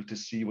would be able to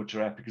see what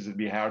you're at, because it'd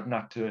be hard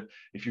not to,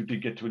 if you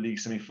did get to a league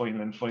semi-final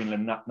and final,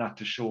 and not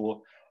to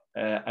show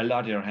a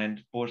lot of your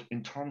hand. But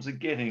in terms of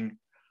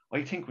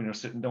I think when you're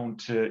sitting down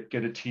to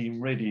get a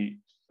team ready,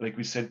 like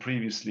we said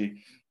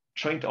previously,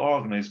 trying to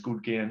organise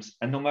good games,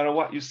 and no matter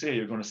what you say,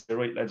 you're going to say,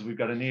 right, lads, we've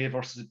got an A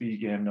versus a B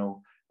game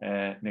now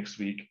next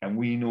week, and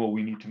we know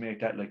we need to make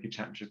that like a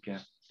championship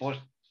game. But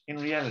in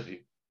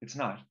reality, it's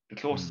not. The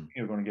closest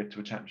you're going to get to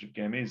a championship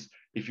game is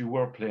if you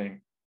were playing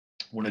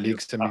one of the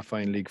league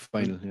semi-final, league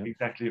final. Yeah.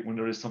 Exactly, when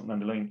there is something on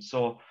the line.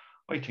 So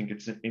I think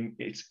it's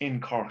in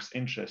Cork's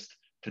interest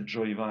to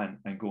drive on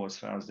and go as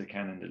far as they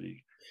can in the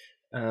league.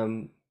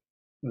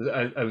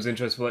 I was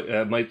interested.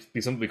 What might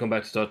be something we come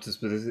back to talk to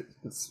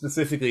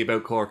specifically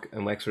about Cork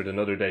and Wexford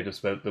another day,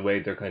 just about the way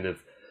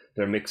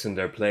they're mixing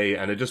their play,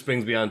 and it just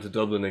brings me on to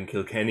Dublin and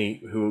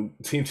Kilkenny, who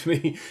seem to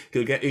me,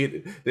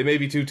 they may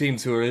be 2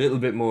 teams who are a little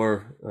bit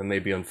more,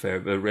 maybe unfair,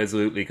 but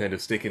resolutely kind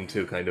of sticking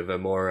to kind of a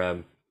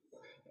more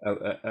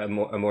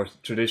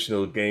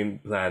traditional game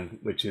plan,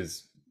 which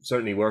is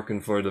certainly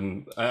working for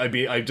them.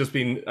 I've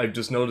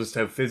just noticed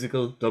how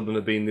physical Dublin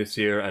have been this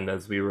year, and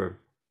as we were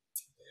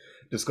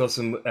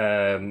discussing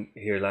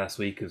here last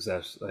week, is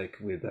that like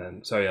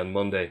on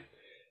Monday,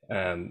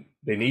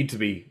 they need to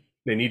be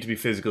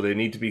physical. They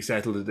need to be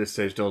settled at this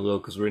stage, Donal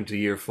Óg, because we're into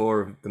year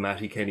 4 of the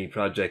Matty Kenny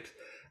project.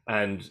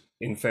 And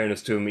in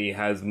fairness to him, he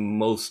has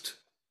most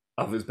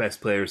of his best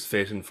players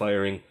fit and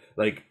firing.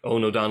 Like,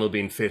 Owen O'Donnell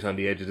being fit on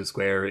the edge of the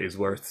square is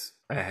worth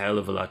a hell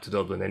of a lot to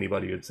Dublin.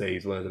 Anybody would say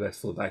he's one of the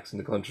best fullbacks in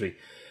the country.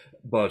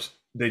 But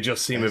they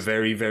just seem a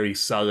very, very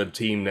solid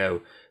team now,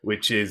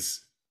 which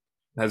has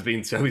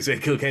been, shall we say,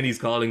 Kilkenny's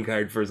calling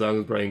card for as long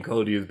as Brian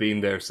Cody has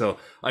been there. So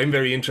I'm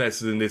very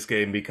interested in this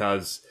game,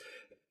 because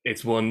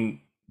it's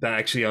one that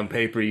actually on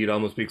paper you'd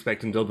almost be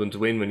expecting Dublin to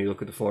win when you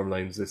look at the form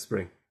lines this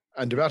spring.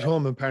 And they're at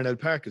home in Parnell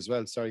Park as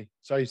well. Sorry,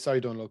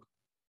 Donal Óg.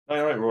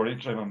 All right, Rory,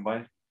 drive on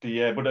by.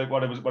 But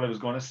what I was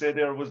going to say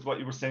there was what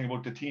you were saying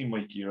about the team,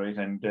 Mikey, right?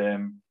 And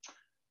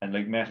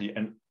like Matty,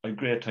 and a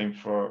great time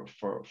for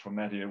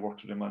Matty. I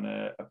worked with him on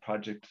a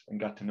project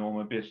and got to know him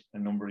a bit a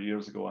number of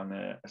years ago on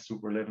a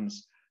Super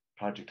 11s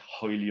project,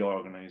 highly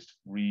organised,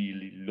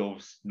 really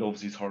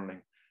loves his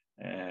hurling,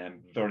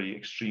 very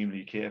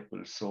extremely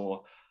capable.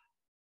 So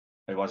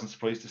I wasn't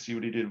surprised to see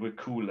what he did with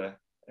Kula,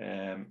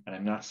 and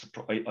I'm not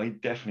surprised. I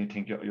definitely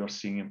think you're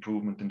seeing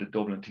improvement in the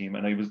Dublin team.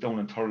 And I was down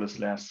in Thurles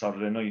last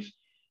Saturday night,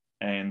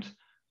 and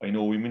I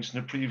know we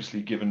mentioned it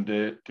previously, given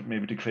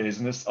maybe the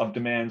craziness of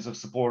demands of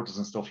supporters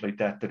and stuff like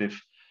that, that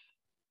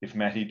if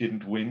Matty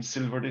didn't win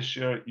silver this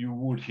year, you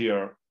would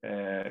hear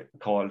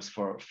calls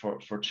for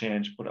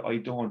change. But I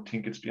don't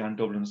think it's beyond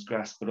Dublin's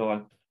grasp at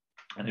all.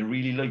 And I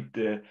really like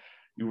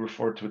you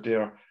referred to it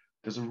there.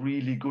 There's a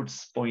really good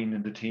spine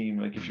in the team.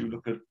 Like, if you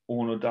look at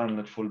Owen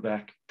O'Donnell at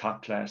fullback,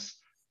 top class.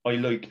 I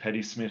liked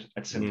Paddy Smith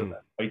at centre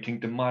back. I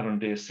think the modern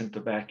day centre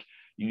back,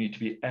 you need to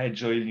be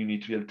agile. You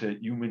need to be able to,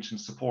 you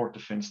mentioned support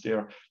defence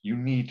there. You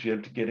need to be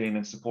able to get in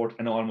and support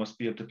and almost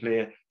be able to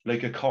play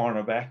like a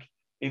cornerback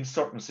in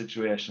certain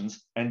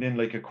situations, and then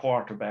like a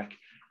quarterback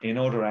in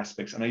other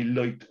aspects. And I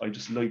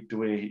just liked the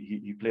way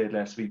he played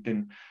last week.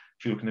 Then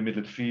if you look in the middle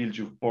of the field,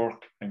 you've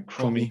Burke and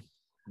Crummy.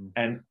 Crummy.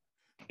 And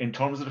in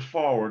terms of the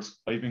forwards,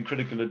 I've been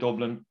critical of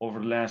Dublin over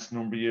the last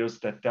number of years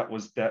that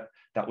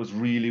was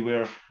really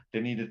where they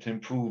needed to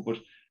improve. But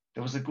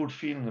there was a good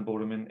feeling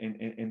about him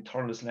in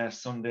Thurles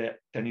last Sunday.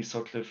 Denny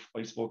Sutcliffe,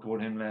 I spoke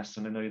about him last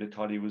Sunday night. I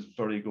thought he was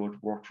very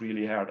good, worked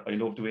really hard. I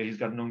love the way he's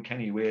got an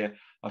uncanny way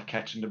of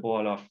catching the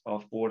ball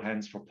off both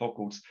hands for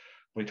puckouts.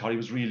 But I thought he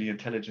was really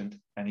intelligent,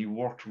 and he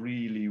worked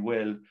really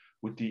well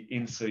with the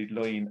inside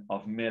line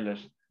of Mellett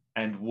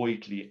and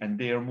Whiteley and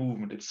their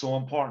movement. It's so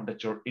important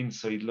that your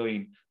inside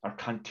line are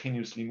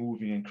continuously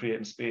moving and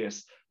creating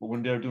space. But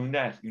when they're doing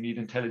that, you need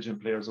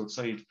intelligent players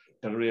outside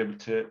that are able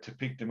to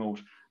pick them out.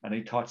 And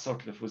I thought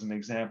Sutcliffe was an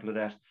example of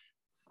that.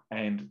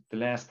 And the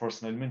last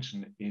person I'll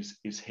mention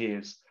is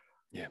Hayes.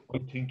 Yeah. I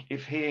think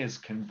if Hayes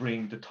can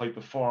bring the type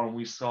of form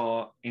we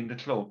saw in the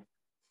club,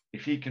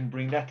 if he can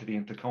bring that to the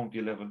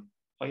inter-county level,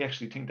 I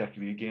actually think that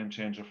could be a game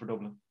changer for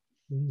Dublin.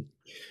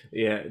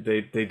 Yeah,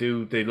 they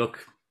do. They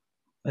look,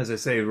 as I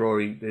say,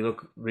 Rory, they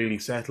look really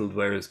settled,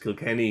 whereas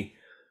Kilkenny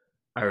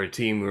are a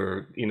team who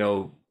are, you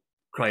know,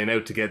 crying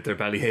out to get their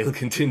Ballyhale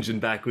contingent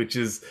back, which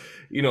is,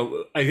 you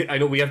know, I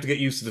know we have to get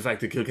used to the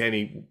fact that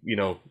Kilkenny, you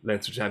know,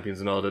 Leinster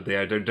champions and all that they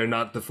are. They're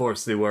not the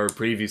force they were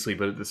previously,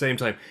 but at the same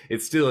time,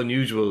 it's still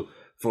unusual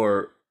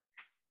for,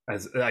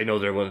 as I know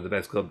they're one of the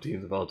best club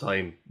teams of all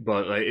time,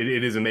 but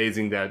it is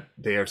amazing that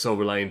they are so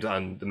reliant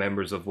on the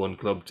members of one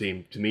club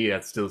team. To me,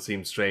 that still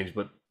seems strange,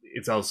 but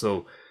it's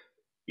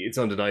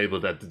undeniable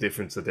that the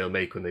difference that they'll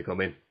make when they come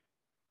in.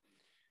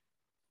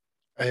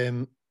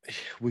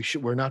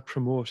 We're not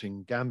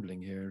promoting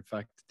gambling here. In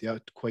fact,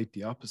 quite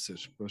the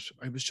opposite. But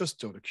I was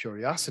just out of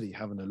curiosity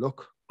having a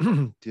look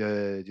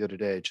the other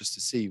day just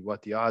to see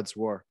what the odds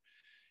were.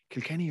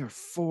 Kilkenny are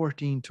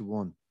 14-1 to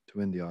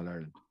win the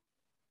All-Ireland.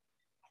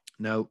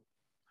 Now,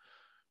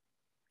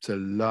 it's a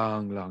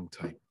long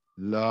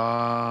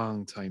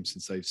time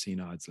since I've seen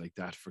odds like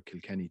that for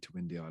Kilkenny to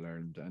win the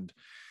All-Ireland. And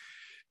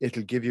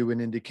it'll give you an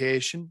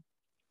indication,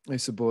 I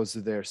suppose,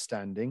 of their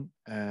standing.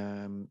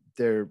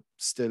 They're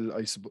still,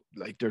 I suppose,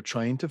 like they're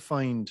trying to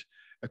find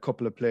a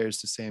couple of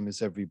players the same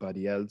as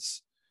everybody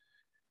else.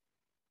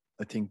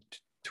 I think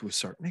to a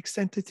certain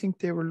extent, I think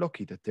they were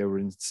lucky that they were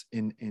in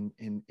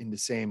the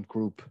same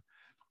group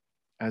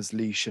as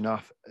Laois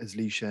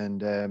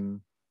and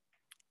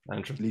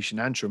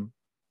Antrim.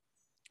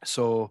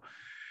 So,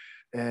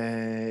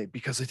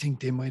 because I think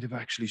they might have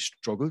actually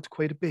struggled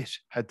quite a bit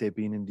had they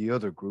been in the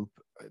other group.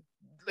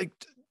 Like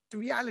the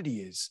reality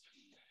is,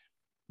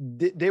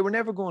 they were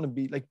never going to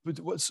be like. But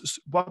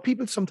what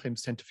people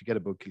sometimes tend to forget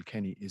about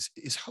Kilkenny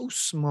is how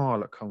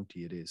small a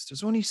county it is.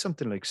 There's only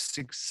something like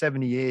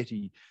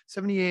 78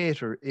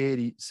 or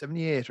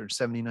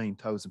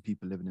 79,000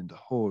 people living in the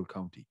whole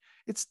county.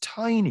 It's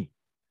tiny.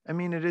 I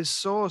mean, it is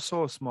so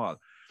small.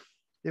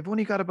 They've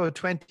only got about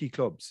 20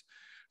 clubs.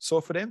 So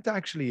for them to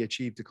actually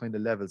achieve the kind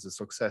of levels of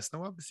success,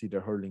 now obviously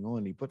they're hurling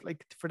only, but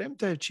like for them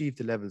to achieve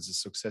the levels of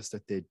success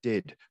that they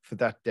did for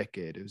that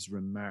decade, it was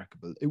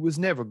remarkable. It was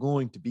never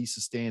going to be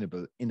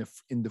sustainable in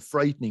the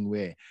frightening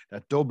way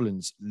that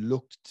Dublin's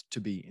looked to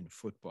be in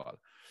football.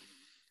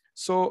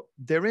 So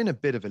they're in a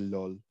bit of a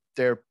lull.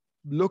 They're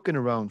looking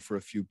around for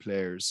a few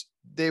players.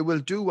 They will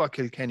do what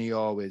Kilkenny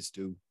always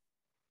do,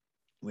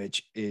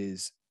 which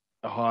is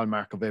a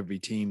hallmark of every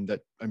team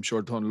that I'm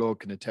sure Donal Óg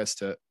can attest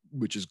to,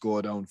 which is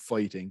go down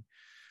fighting,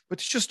 but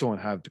they just don't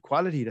have the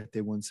quality that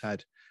they once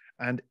had.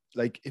 And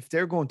like, if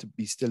they're going to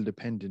be still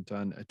dependent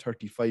on a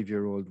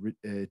 35-year-old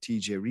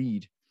TJ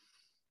Reid,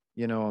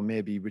 you know,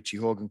 maybe Richie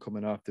Hogan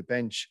coming off the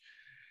bench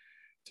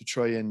to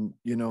try and,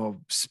 you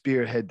know,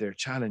 spearhead their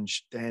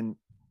challenge, then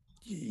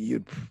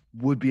you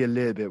would be a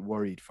little bit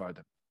worried for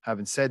them.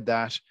 Having said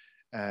that,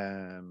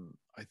 I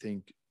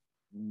think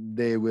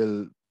they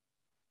will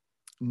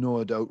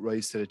no doubt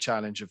rise to the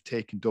challenge of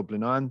taking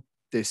Dublin on.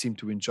 They seem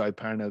to enjoy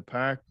Parnell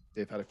Park.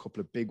 They've had a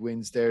couple of big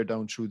wins there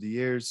down through the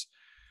years.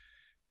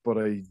 But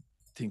I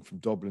think from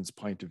Dublin's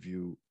point of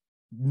view,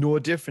 no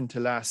different to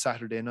last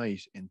Saturday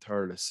night in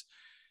Thurles,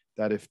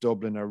 that if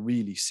Dublin are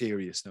really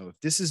serious now, if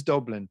this is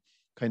Dublin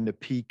kind of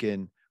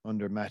peaking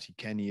under Matty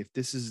Kenny, if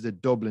this is the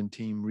Dublin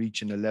team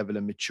reaching a level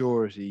of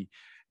maturity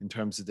in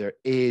terms of their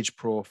age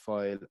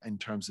profile, in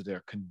terms of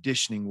their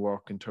conditioning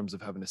work, in terms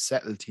of having a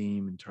settled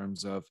team, in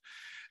terms of,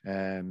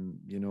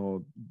 you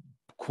know,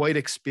 quite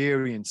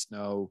experienced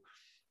now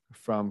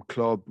from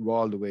club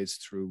all the ways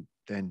through,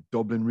 then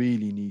Dublin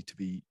really need to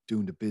be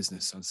doing the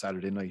business on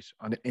Saturday night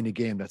in a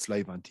game that's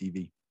live on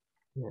TV.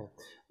 Yeah,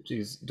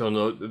 geez,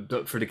 Donal,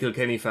 for the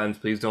Kilkenny fans,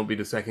 please don't be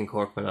the second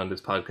Corkman on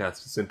this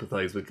podcast to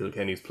sympathise with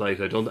Kilkenny's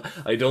plight. I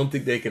don't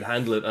think they can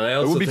handle it. And I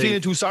also would be feeling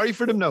too sorry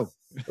for them now.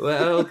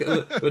 Well,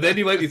 okay, but then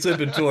you might be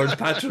slipping towards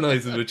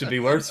patronising, which would be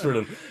worse for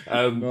them.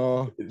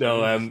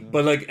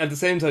 But like at the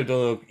same time,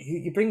 Donal,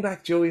 you bring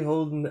back Joey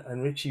Holden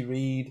and Richie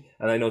Reid,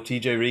 and I know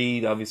TJ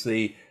Reid,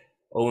 obviously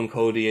Owen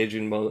Cody,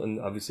 Adrian Mullen,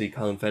 obviously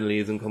Colin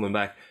Fennelly isn't coming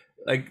back.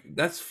 Like,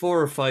 that's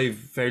 4 or 5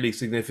 fairly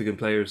significant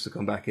players to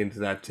come back into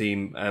that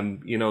team.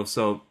 You know,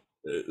 so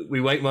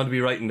we might want to be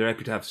writing their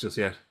epitaphs just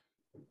yet.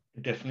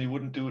 definitely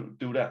wouldn't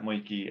do that,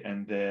 Mikey.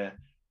 And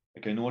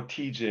like I know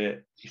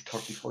TJ, he's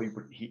 35,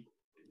 but he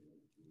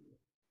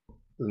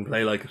doesn't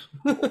play like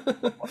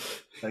it.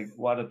 like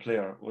what a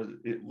player was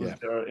Yeah.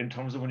 there in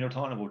terms of when you're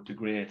talking about the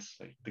greats,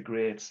 like the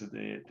greats of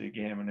the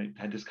game. And I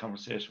had this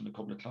conversation with a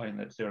couple of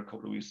clients there a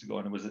couple of weeks ago,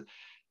 and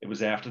it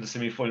was after the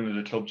semi-final of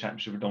the club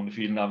championship down the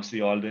field, and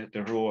obviously all the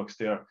heroics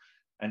there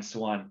and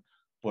so on.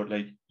 But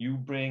like, you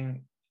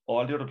bring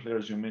all the other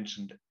players you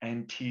mentioned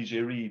and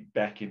TJ Reid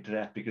back into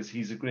that, because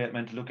he's a great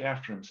man to look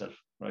after himself,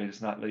 right?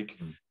 It's not like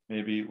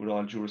maybe, with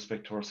all due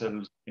respect to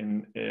ourselves,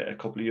 in a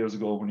couple of years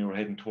ago when you were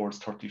heading towards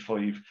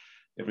 35,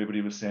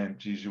 everybody was saying,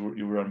 geez, you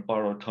were on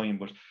borrowed time.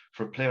 But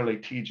for a player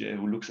like TJ,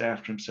 who looks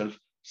after himself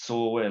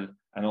so well,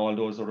 and all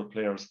those other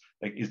players,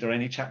 like, is there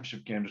any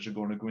championship game that you're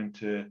going to go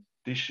into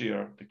this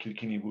year that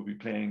Kilkenny will be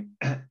playing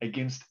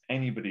against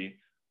anybody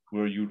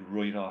where you'd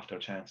write off their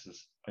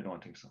chances? I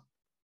don't think so.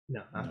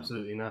 No,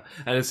 absolutely not.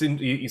 And it's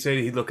you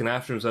say he's looking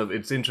after himself.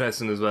 It's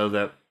interesting as well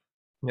that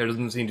there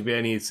doesn't seem to be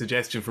any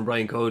suggestion from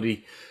Brian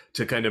Cody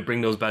to kind of bring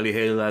those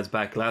Ballyhale lads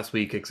back last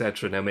week,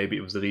 etc. Now, maybe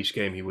it was the Laois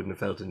game, he wouldn't have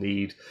felt a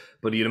need.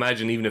 But you'd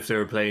imagine even if they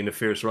were playing a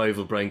fierce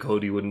rival, Brian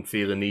Cody wouldn't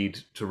feel a need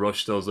to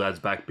rush those lads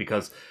back,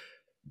 because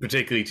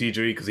particularly TJ,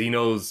 because he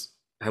knows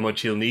how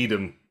much he'll need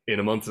him in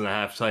a month and a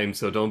half time.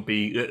 So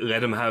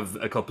let him have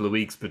a couple of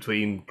weeks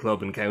between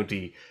club and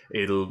county.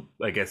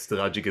 I guess the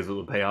logic is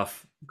it'll pay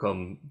off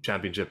come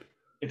championship.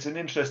 It's an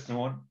interesting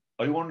one.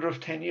 I wonder if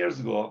 10 years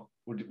ago,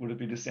 would it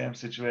be the same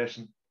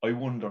situation? I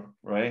wonder,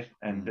 right?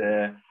 And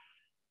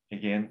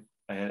again,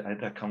 I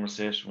had that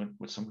conversation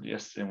with somebody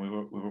yesterday, and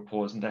we were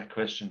posing that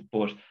question.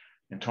 But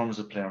in terms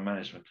of player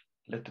management,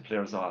 let the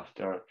players off.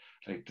 They're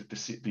like,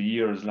 the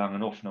year is long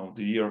enough now.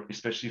 The year,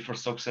 especially for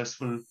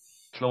successful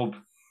club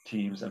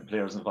teams and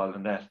players involved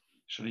in that,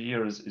 so the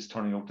year is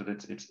turning out that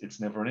it's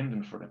never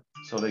ending for them.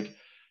 So like,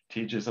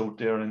 TJ's out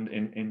there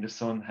in the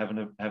sun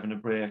having a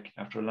break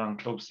after a long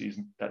club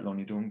season. That'll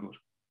only do him good.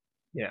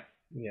 Yeah.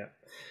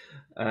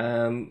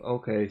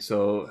 Okay,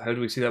 so how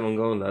do we see that one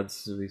going,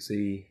 lads? Do we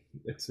see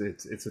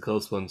it's a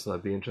close one, so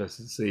I'd be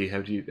interested to see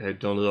how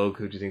Donal Óg,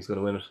 who do you think is going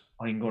to win it?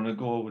 I'm going to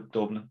go with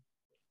Dublin,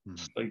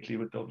 slightly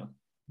with Dublin.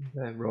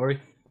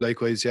 Rory?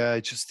 Likewise, yeah.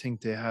 I just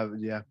think they have,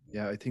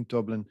 I think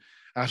Dublin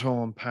at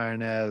home,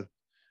 Parnell.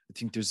 I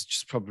think there's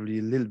just probably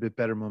a little bit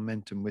better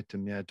momentum with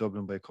them. Yeah,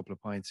 Dublin by a couple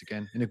of points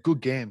again in a good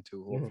game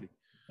too, hopefully.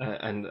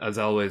 And as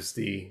always,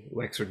 the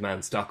Wexford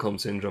man Stockholm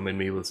syndrome in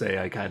me will say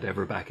I can't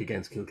ever back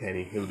against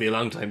Kilkenny. It'll be a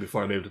long time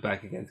before I'm able to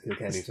back against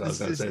Kilkenny. So I was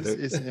going to say that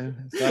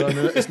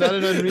it's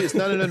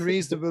not an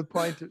unreasonable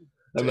point.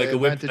 I'm like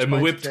I'm a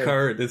whipped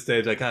cur at this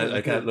stage. I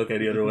can't look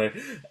any other way.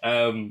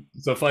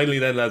 So finally,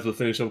 then, lads, we'll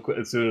finish up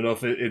soon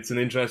enough. It's an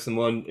interesting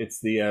one. It's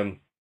the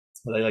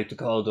what I like to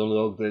call,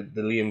 Donal Óg,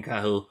 the Liam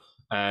Cahill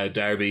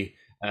derby,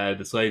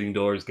 the sliding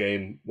doors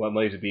game, what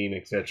might have been,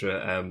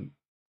 etc.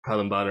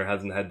 Colin Bonner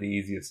hasn't had the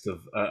easiest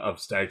of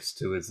starts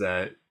to his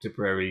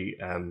Tipperary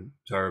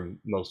term,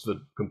 most of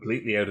it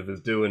completely out of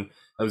his doing.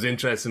 I was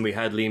interested, we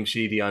had Liam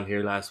Sheedy on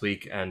here last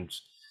week, and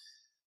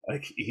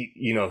like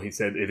he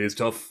said it is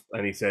tough,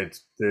 and he said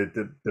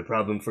the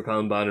problem for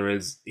Colin Bonner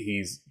is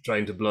he's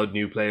trying to blood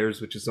new players,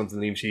 which is something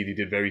Liam Sheedy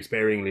did very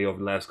sparingly over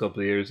the last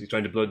couple of years. He's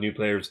trying to blood new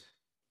players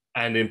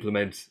and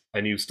implement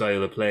a new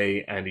style of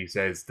play, and he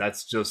says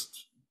that's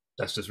just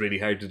really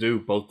hard to do,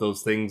 both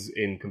those things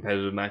in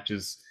competitive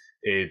matches.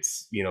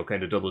 It's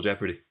kind of double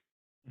jeopardy.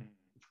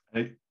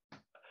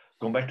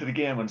 Going back to the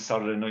game on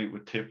Saturday night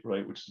with Tip,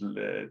 right, which is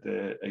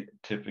the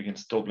Tip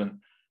against Dublin,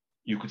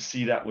 you could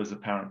see that was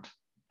apparent.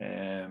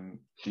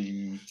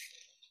 Seamus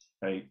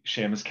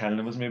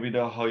Callan was maybe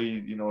the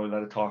high, a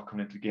lot of talk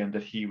coming into the game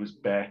that he was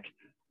back.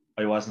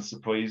 I wasn't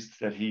surprised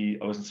that he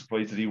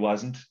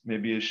wasn't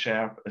maybe as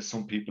sharp as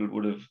some people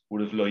would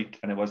have liked,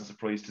 and I wasn't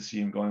surprised to see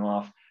him going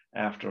off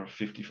after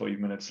 55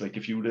 minutes. Like,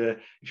 if you'd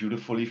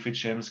have fully fit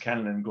Seamus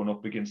Callan going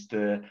up against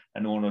an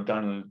Owen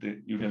O'Donnell,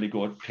 you nearly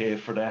go and pay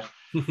for that.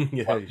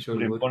 Yeah, you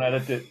sure would. Going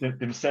at it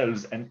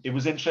themselves, and it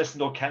was interesting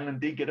though. Callan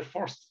did get it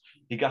first.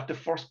 He got the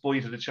first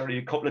bite of the cherry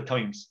a couple of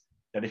times.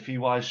 That if he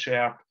was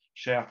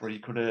sharper, he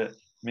could have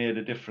made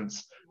a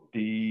difference.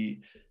 The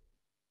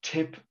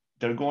Tip,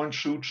 they're going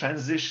through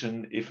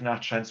transition, if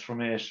not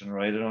transformation,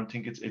 right? I don't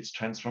think it's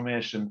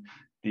transformation.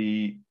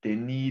 They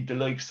need the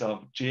likes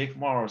of Jake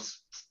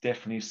Morris.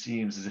 Definitely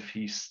seems as if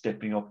he's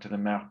stepping up to the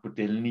mark, but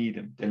they'll need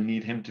him. They'll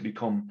need him to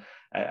become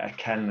a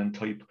Callan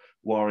type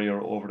warrior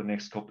over the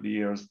next couple of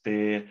years.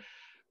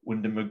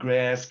 When the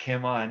McGraths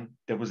came on,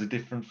 there was a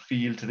different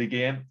feel to the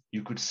game.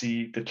 You could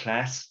see the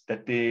class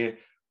that they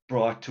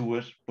brought to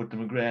it, but the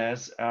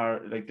McGraths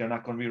are like, they're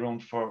not going to be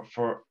around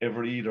for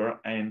ever either,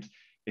 and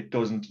it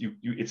doesn't.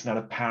 It's not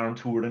apparent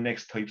who are the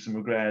next types of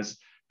McGraths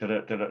that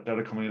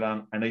are coming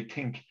along. And I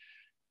think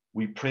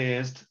we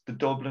praised the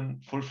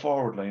Dublin full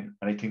forward line,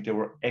 and I think they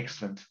were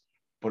excellent.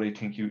 But I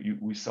think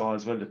we saw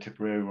as well that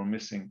Tipperary were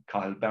missing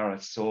Cathal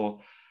Barrett, so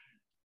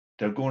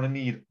they're going to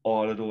need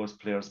all of those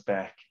players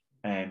back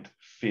and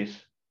fit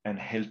and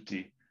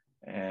healthy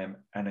and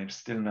I'm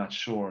still not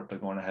sure they're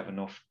going to have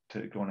enough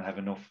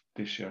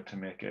this year to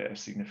make a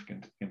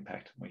significant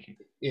impact, Mikey.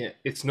 Yeah,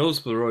 it's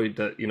noticeable, Roy,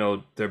 that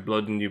they're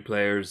blooding new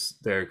players.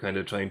 They're kind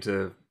of trying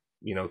to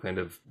kind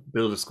of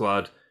build a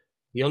squad.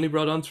 He only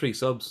brought on 3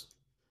 subs.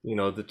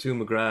 The 2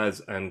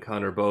 McGraths and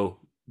Conor Bowe.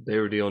 They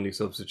were the only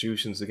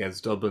substitutions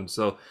against Dublin.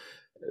 So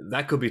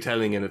that could be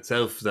telling in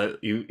itself that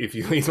if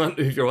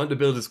you want to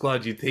build a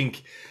squad, you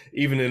think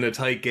even in a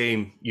tight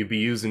game you'd be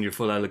using your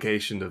full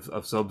allocation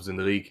of subs in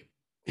the league.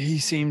 He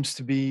seems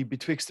to be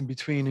betwixt and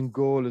between in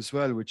goal as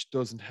well, which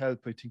doesn't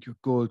help. I think your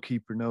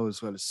goalkeeper now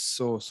as well is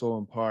so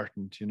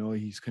important.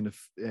 He's kind of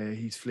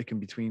he's flicking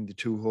between the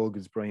 2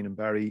 Hogans, Brian and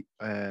Barry.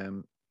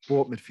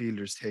 Both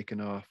midfielders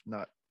taken off.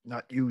 Not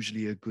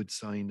usually a good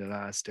sign the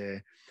last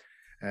day.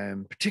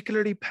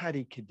 Particularly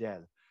Paddy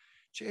Cadell.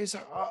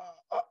 Jeez,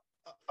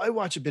 I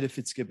watch a bit of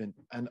Fitzgibbon,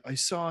 and I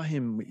saw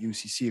him with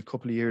UCC a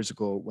couple of years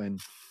ago when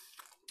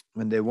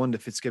they won the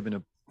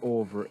Fitzgibbon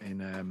over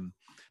in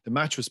the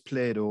match was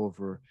played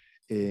over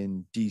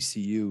in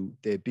DCU.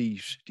 They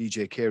beat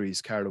DJ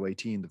Carey's Carlow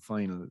IT in the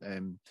final.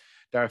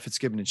 Dara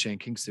Fitzgibbon and Shane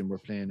Kingston were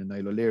playing, and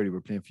Niall O'Leary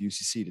were playing for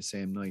UCC the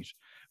same night.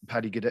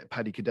 Paddy Cadell,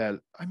 Paddy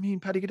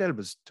Cadell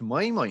was, to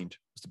my mind,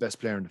 was the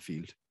best player in the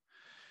field.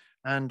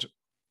 And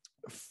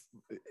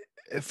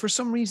for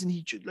some reason,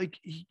 he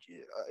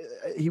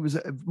was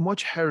a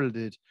much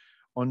heralded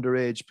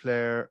underage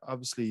player.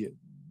 Obviously,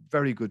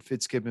 very good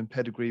Fitzgibbon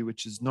pedigree,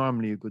 which is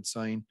normally a good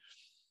sign.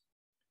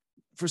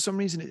 For some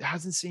reason, it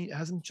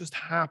hasn't just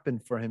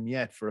happened for him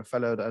yet. For a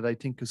fellow that I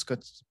think has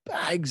got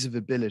bags of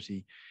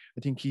ability,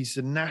 I think he's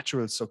a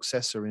natural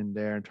successor in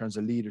there in terms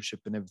of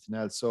leadership and everything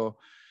else. So,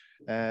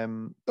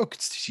 look,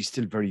 he's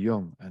still very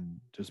young, and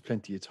there's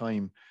plenty of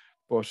time.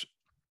 But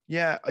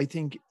yeah, I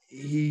think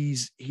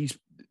he's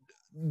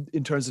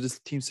in terms of this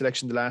team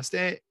selection the last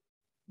day,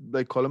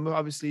 like Colm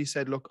obviously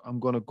said, look, I'm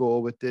going to go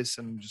with this.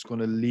 I'm just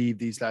going to leave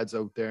these lads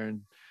out there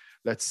and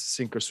let's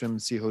sink or swim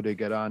and see how they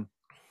get on.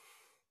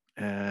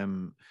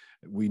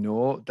 We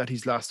know that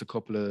he's lost a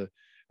couple of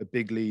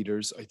big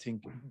leaders. I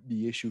think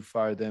the issue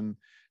for them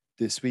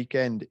this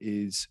weekend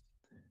is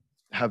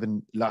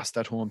having lost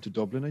at home to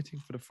Dublin, I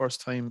think for the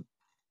first time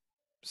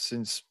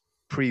since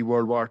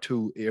pre-World War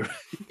II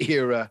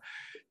era.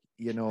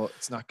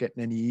 It's not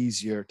getting any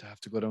easier to have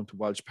to go down to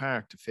Walsh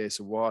Park to face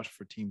a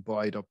Waterford team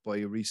buoyed up by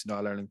a recent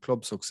All-Ireland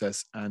club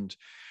success, and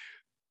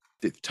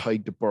they've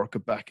tied the Burka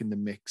back in the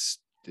mix.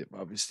 They've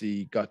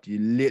obviously got a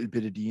little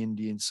bit of the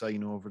Indian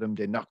sign over them.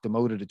 They knocked them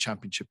out of the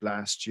championship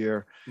last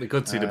year. We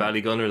could see the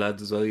Ballygunner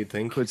lads as well, you'd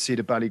think. Could see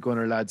the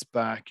Ballygunner lads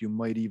back. You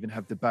might even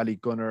have the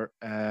Ballygunner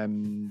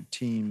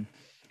team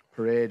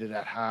paraded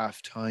at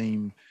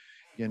half-time,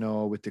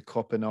 with the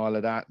cup and all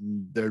of that.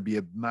 And there'll be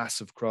a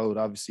massive crowd.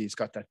 Obviously, it's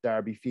got that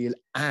derby feel.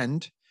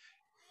 And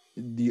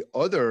the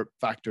other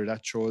factor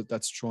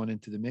that's thrown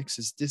into the mix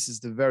is this is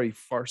the very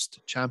first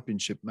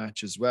championship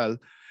match as well,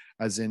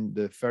 as in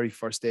the very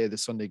first day of the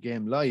Sunday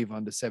game live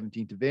on the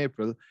 17th of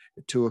April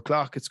at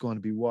 2:00. It's going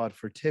to be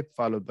Waterford Tip,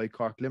 followed by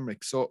Cork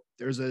Limerick. So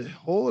there's a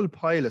whole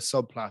pile of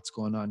subplots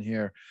going on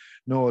here,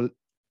 no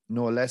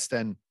less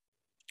than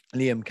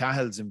Liam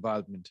Cahill's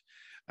involvement.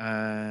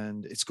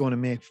 And it's going to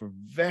make for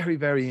very,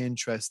 very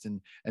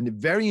interesting and a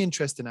very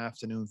interesting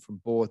afternoon from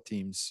both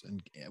teams,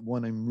 and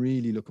one I'm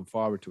really looking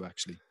forward to,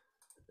 actually.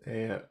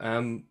 Yeah.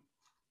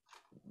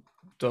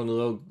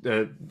 Donal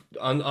Óg,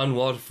 on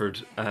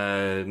Waterford,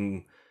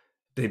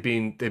 they've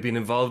been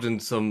involved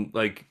in some,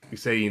 like you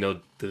say,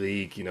 the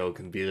league,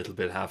 can be a little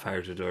bit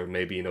half-hearted, or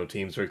maybe,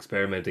 teams are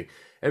experimenting.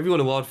 Every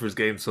one of Waterford's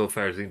games so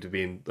far seem to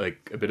be in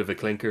like a bit of a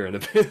clinker and a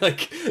bit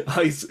like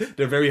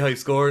they're very high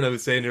scoring. I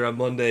was saying here on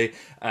Monday,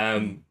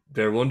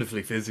 they're a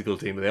wonderfully physical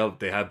team.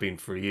 They have been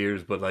for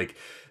years, but like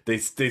they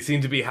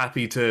seem to be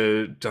happy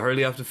to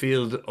hurley off the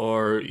field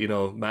or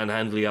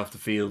manhandle off the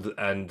field,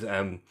 and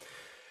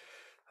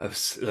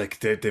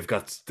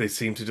they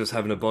seem to just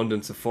have an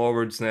abundance of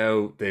forwards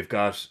now. They've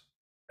got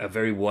a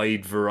very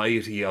wide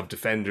variety of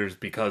defenders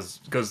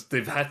because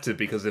they've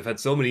had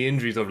so many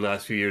injuries over the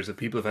last few years that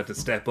people have had to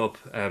step up.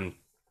 It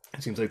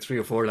seems like 3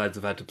 or 4 lads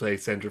have had to play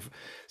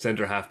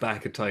centre half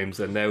back at times,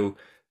 and now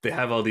they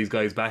have all these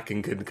guys back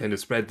and can kind of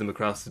spread them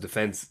across the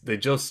defence. They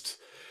just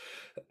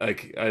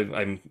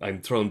I'm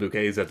throwing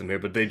bouquets at them here,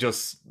 but they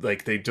just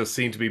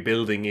seem to be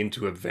building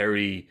into a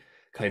very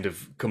kind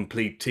of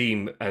complete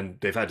team, and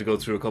they've had to go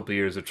through a couple of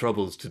years of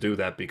troubles to do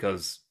that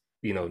because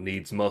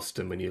needs must,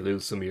 and when you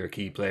lose some of your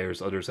key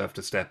players, others have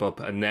to step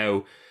up. And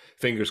now,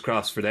 fingers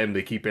crossed for them,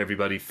 they keep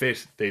everybody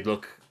fit. They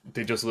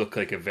just look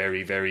like a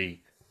very,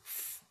 very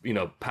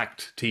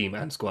packed team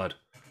and squad.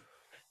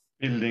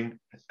 Building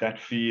that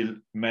field,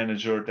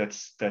 manager,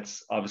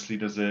 that's obviously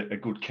there's a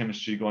good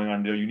chemistry going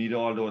on there. You need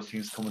all those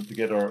things coming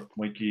together,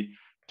 Mikey,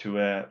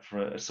 to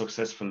for a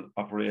successful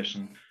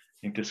operation. I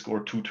think they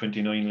scored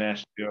 229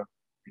 last year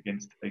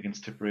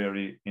against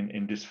Tipperary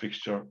in this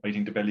fixture. I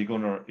think the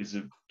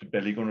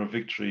Ballygunner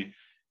victory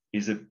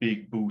is a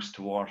big boost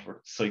to Waterford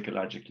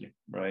psychologically,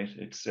 right?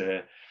 It's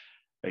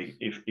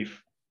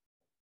if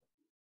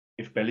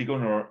if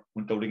Ballygunner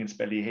went out against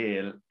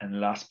Ballyhale and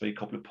lost by a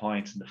couple of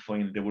points in the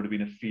final, there would have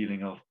been a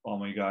feeling of, oh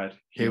my God,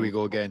 here we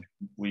go again.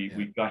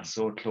 We got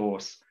so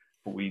close,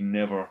 but we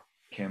never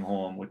came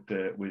home with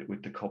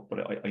the cup.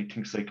 But I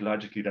think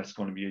psychologically that's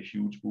going to be a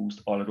huge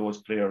boost. All of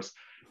those players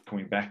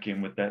coming back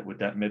in with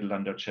that medal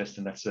on their chest,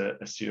 and that's a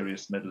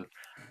serious medal.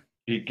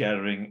 Big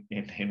gathering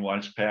in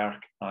Walsh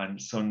Park on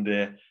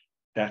Sunday.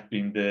 That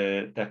being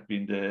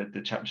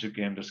the championship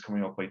game that's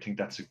coming up, I think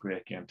that's a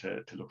great game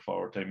to look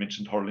forward to. I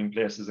mentioned hurling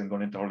places and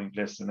going into hurling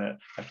places, and a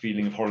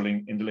feeling of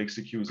hurling in the likes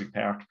of Cusack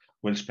Park.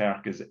 Welsh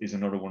Park is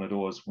another one of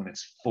those, when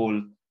it's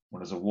full, when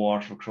there's a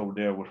Waterford crowd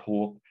there with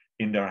hope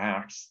in their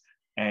hearts,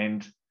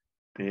 and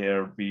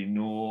there be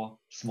no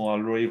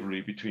small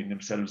rivalry between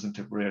themselves and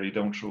Tipperary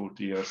down throughout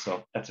the year.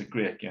 So that's a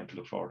great game to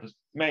look forward to.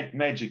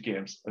 Magic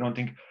games. I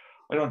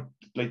don't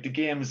like the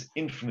game is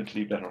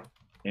infinitely better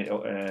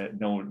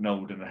now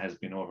than it has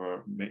been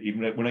over,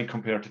 even when I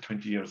compare it to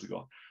 20 years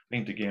ago. I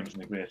think the game's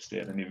in a great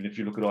state, and even if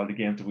you look at all the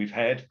games that we've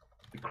had,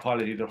 the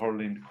quality of the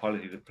hurling, the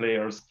quality of the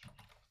players,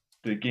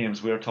 the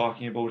games we're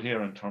talking about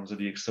here in terms of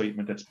the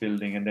excitement that's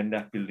building, and then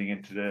that building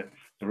into the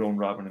round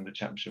robin and the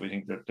championship, I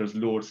think that there's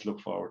loads to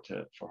look forward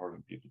to for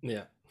hurling people.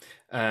 Yeah.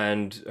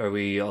 And are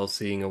we all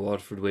seeing a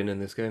Waterford win in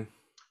this game?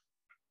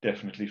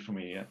 Definitely for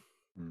me, yeah.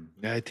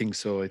 Yeah, I think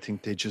so. I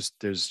think I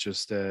was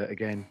just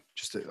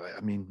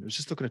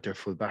looking at their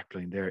full back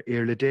line there.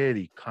 Iarla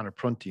Daly, Conor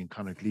Prunty and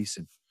Conor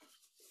Gleeson.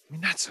 I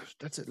mean, that's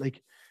it.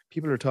 Like,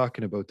 people are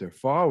talking about their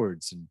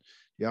forwards and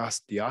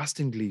the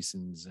Austin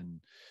Gleesons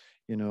and,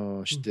 you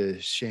know, the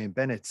Shane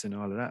Bennett's and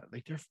all of that.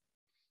 Like, they're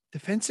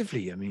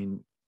defensively, I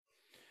mean,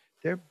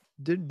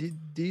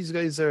 these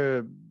guys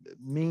are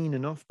mean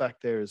enough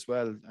back there as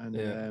well.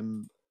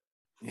 And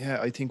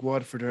I think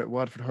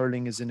Waterford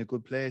hurling is in a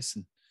good place.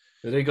 And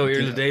there you go.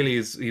 Iarla Daly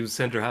he was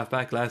centre half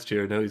back last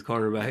year. Now he's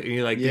cornerback. You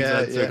know, like these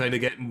lads are kind of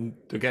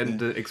getting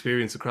the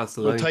experience across the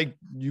line.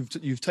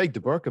 You've taken the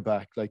Burka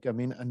back. Like, I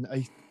mean, and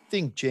I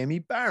think Jamie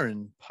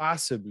Barron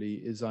possibly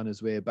is on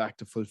his way back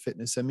to full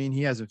fitness. I mean,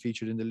 he hasn't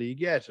featured in the league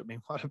yet. I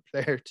mean, what a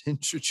player to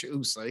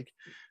introduce! Like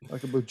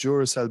about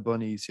Duracell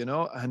bunnies, you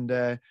know.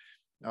 And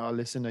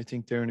listen, I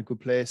think they're in a good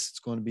place. It's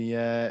going to be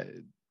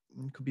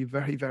could be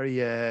very, very,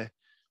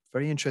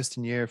 very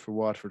interesting year for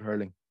Waterford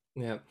hurling.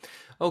 Yeah.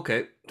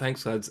 Okay.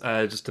 Thanks, lads.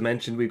 Just to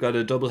mention, we've got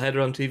a double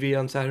header on TV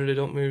on Saturday,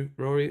 don't we,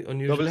 Rory?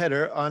 Unusual. Double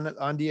header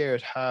on the air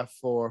at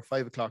 4:30,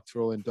 5 o'clock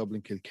throw in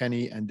Dublin,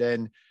 Kilkenny, and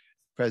then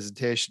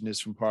presentation is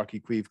from Páirc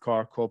Uí Chaoimh,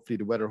 Cork. Hopefully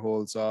the weather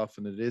holds off,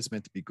 and it is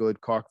meant to be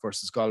good. Cork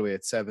versus Galway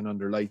at 7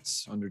 under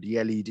the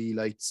LED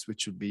lights,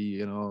 which would be,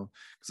 you know,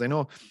 because I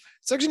know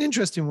it's actually an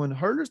interesting one.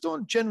 Hurlers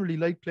don't generally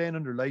like playing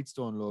under lights,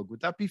 Donal Óg. Would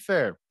that be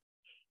fair?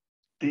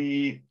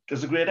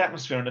 There's a great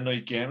atmosphere in the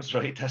night games,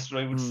 right? That's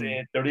what I would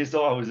say. There is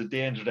always a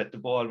danger that the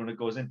ball, when it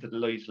goes into the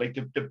light, like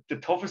the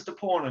toughest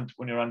opponent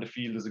when you're on the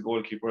field as a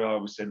goalkeeper, I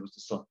always said, was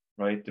the sun,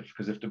 right?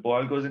 Because if the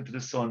ball goes into the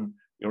sun,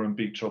 you're in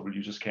big trouble.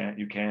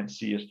 You can't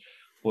see it.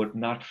 But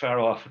not far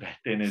off of that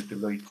then is the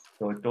light.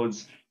 So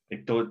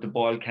the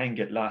ball can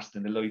get lost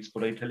in the lights.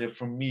 But I tell you,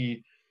 for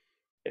me,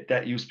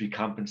 that used to be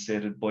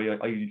compensated by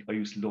I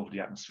used to love the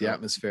atmosphere. The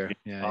atmosphere,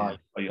 yeah.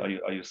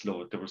 I used to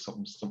love it. There was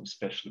something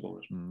special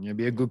about it. There'll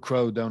be a good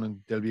crowd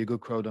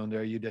down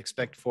there. You'd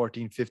expect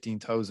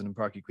 15,000 in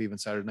Páirc Uí Chaoimh on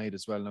Saturday night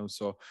as well now.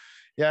 So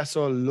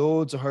so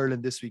loads of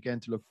hurling this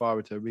weekend to look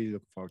forward to. Really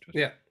looking forward to it.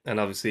 Yeah, and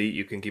obviously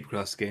you can keep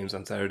across the games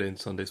on Saturday and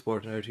Sunday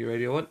Sport on RTÉ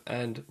Radio 1,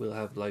 and we'll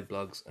have live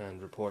blogs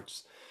and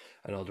reports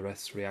and all the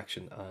rest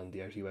reaction on the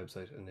RTÉ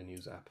website and the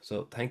news app.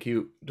 So thank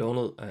you,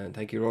 Donal, and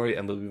thank you, Rory,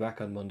 and we'll be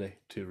back on Monday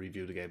to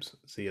review the games.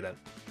 See you then.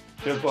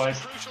 Cheers, boys.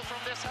 Crucial from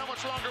this. How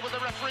much longer will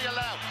the referee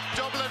allow?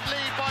 Dublin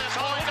lead by a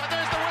point, and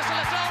there's the whistle.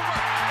 It's over.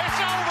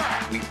 It's over.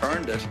 We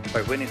earned it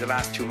by winning the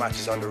last 2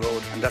 matches on the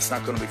road, and that's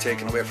not going to be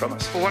taken away from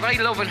us. But what I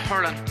love in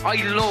hurling,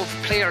 I love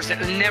players that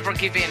will never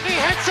give in. He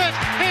hits it.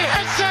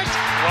 It's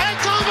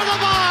over the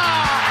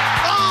bar.